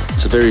Nothing Left.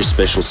 It's a very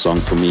special song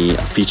for me,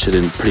 featured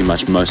in pretty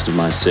much most of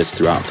my sets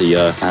throughout the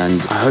year,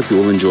 and I hope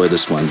you all enjoy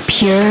this one.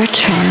 Pure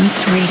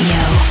Trance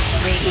Radio.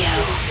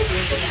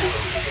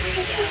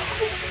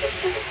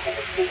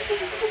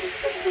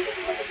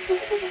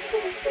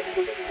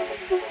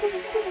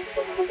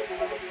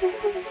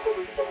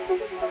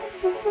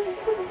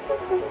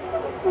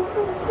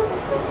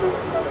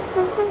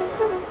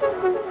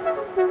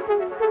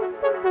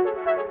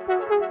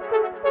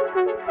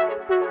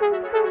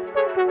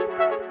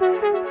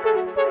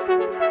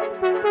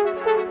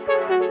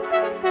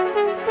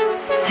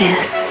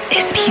 This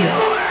is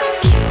pure.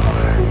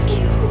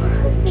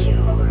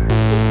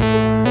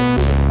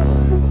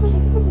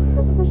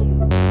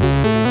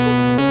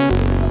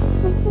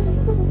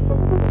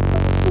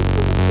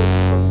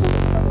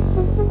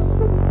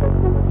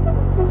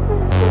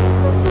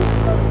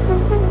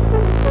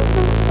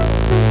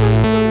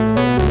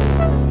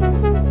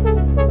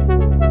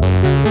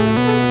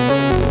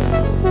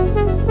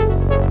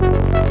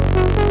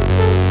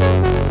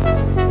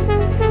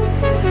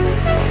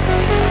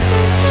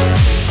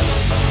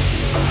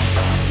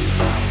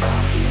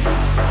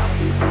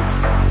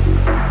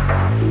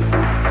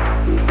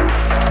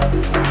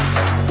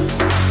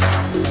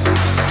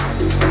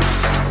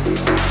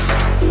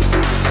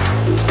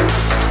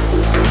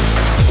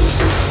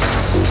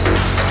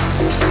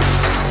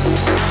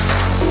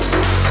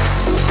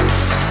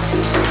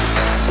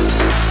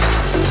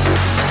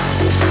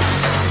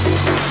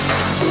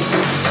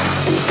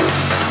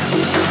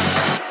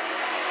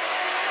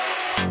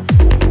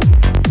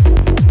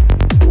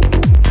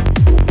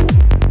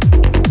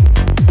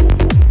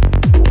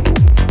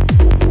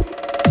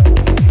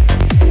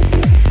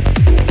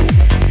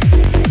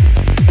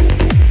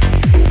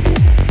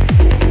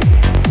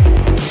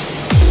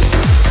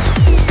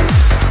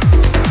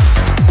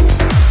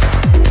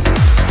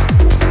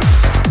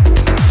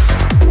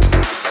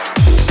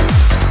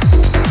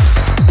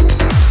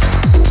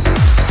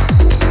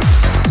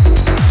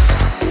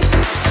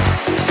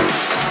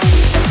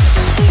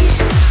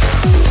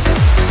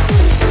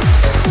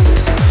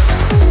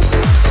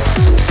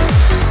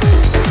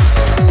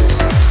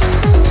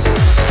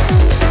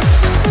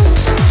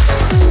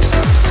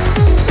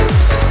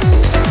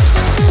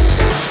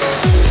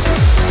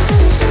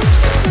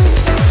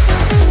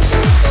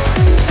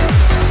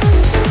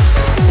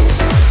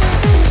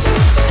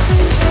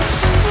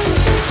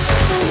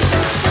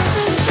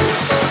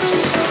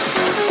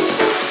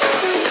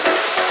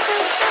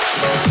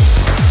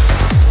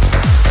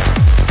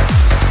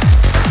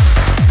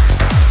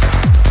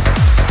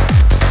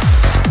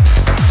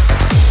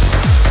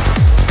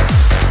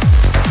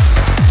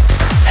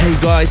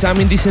 Guys, I'm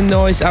Indecent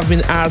Noise. I've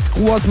been asked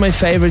what's my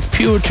favorite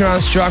pure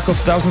trance track of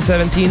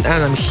 2017, and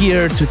I'm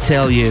here to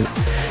tell you.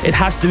 It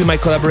has to be my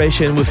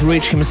collaboration with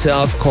Rich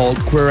himself called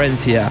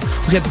Querencia.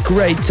 We had a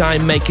great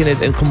time making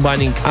it and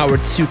combining our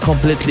two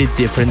completely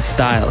different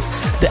styles.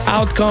 The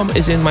outcome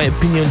is, in my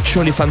opinion,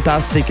 truly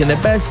fantastic, and the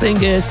best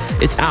thing is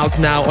it's out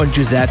now on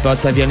Giuseppe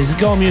Ottaviani's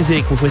Go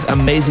Music with his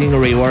amazing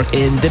rework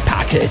in the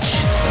package.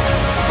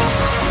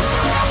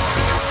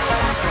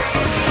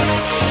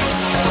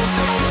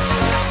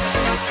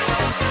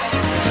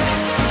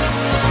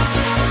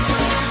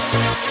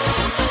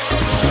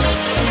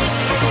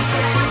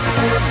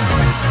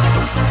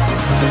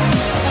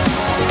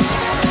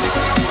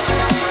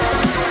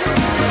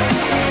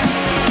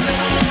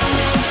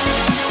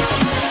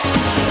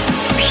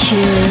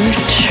 Pure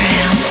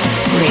Trance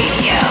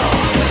Radio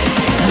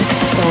with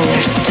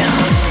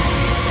Solarstone.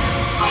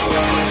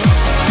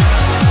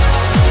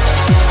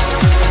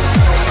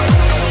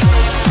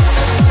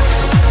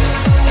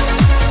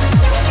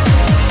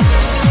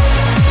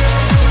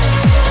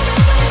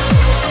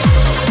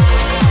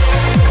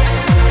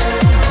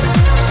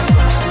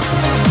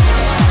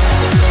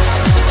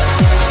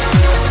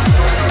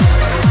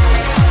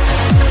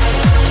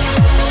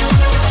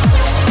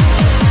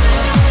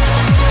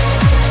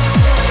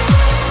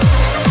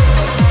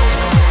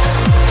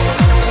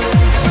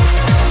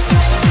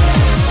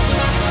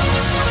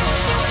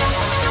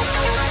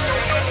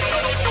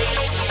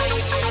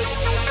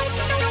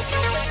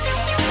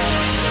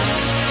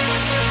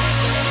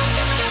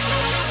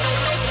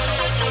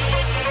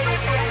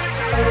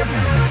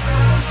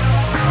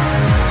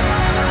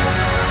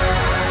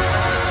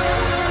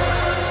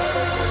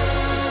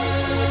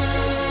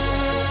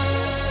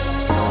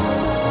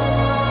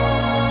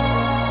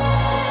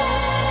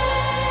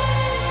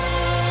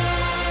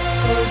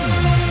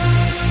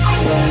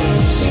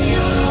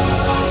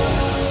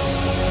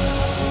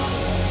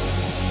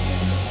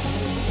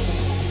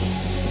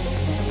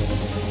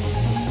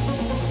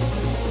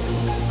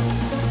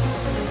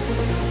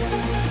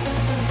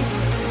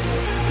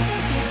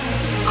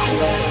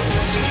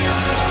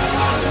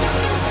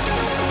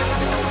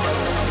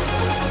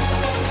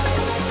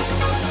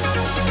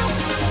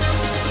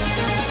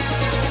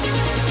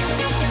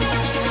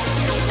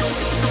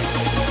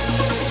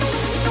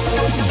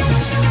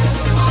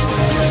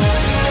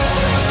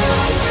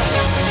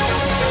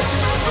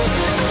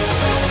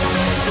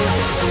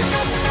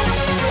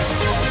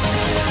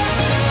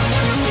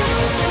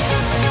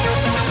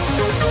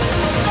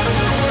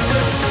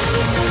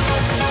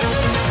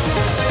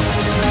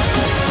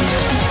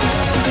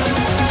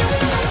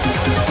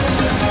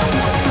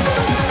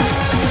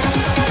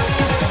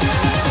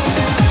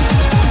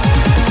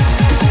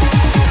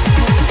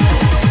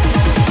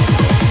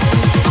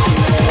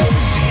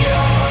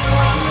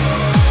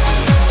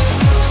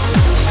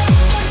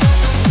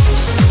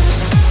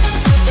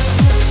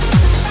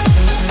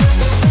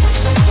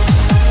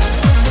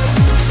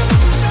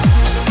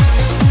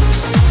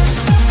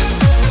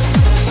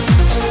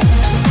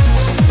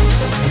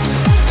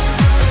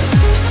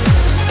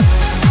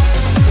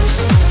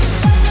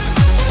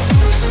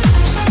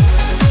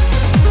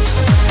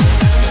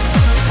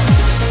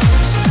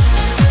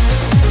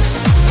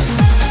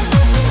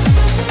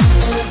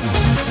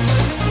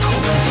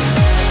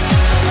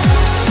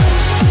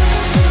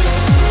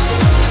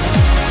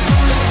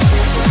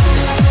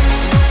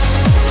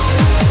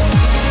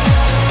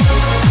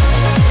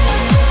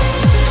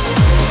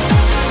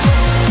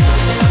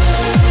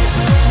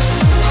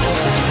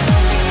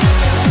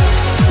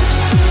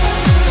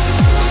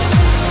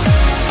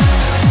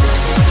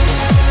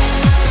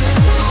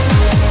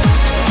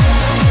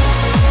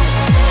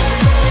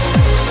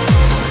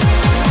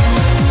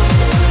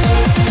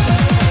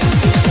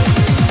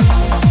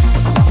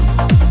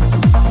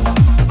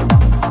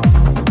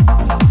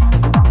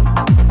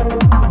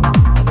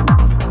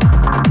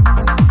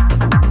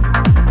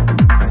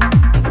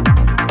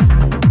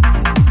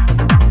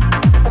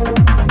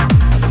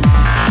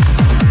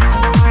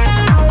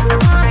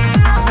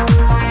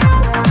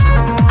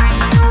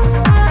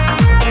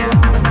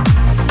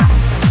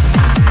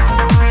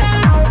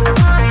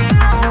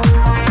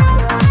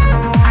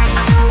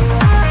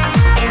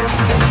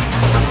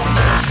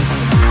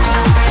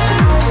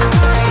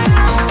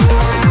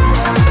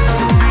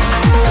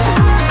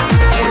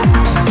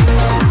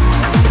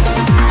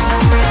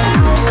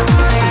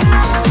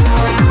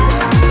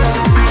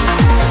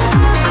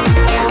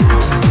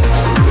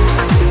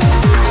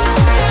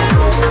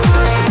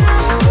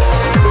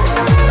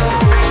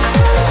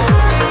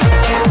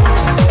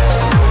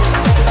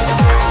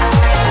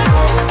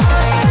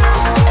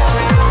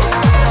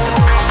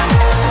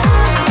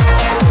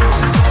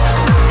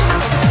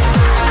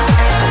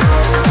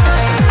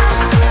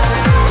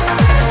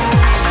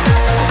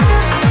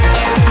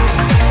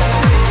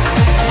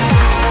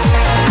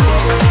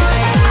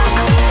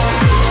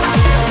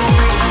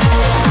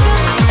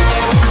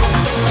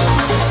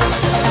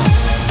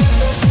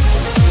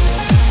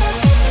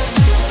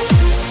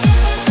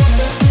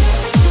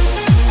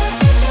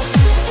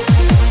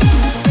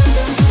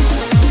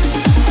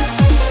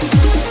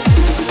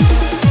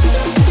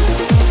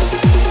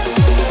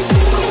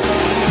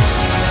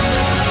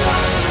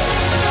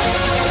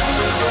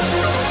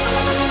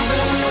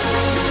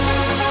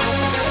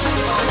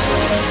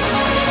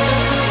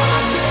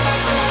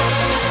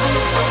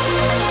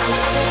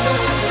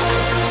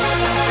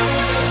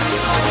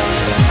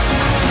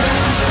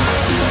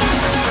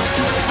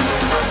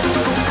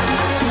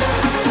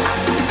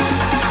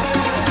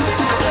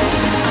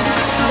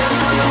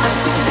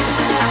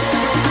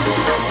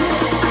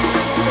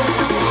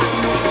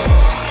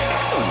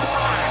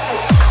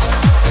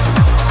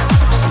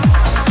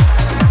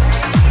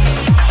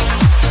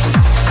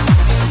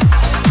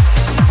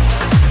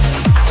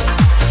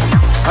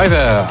 Hi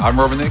there, I'm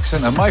Robin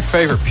Nixon, and my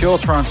favourite Pure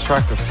Trance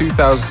track of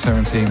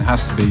 2017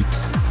 has to be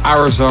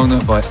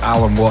Arizona by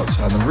Alan Watts.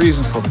 And the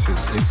reason for this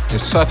is it's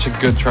just such a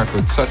good track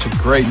with such a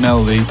great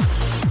melody,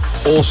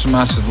 awesome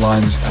acid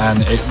lines, and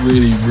it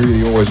really,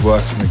 really always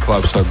works in the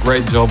club. So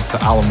great job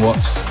to Alan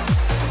Watts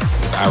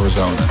with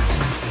Arizona.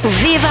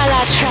 Viva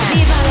la trance!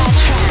 Viva la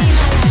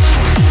trance!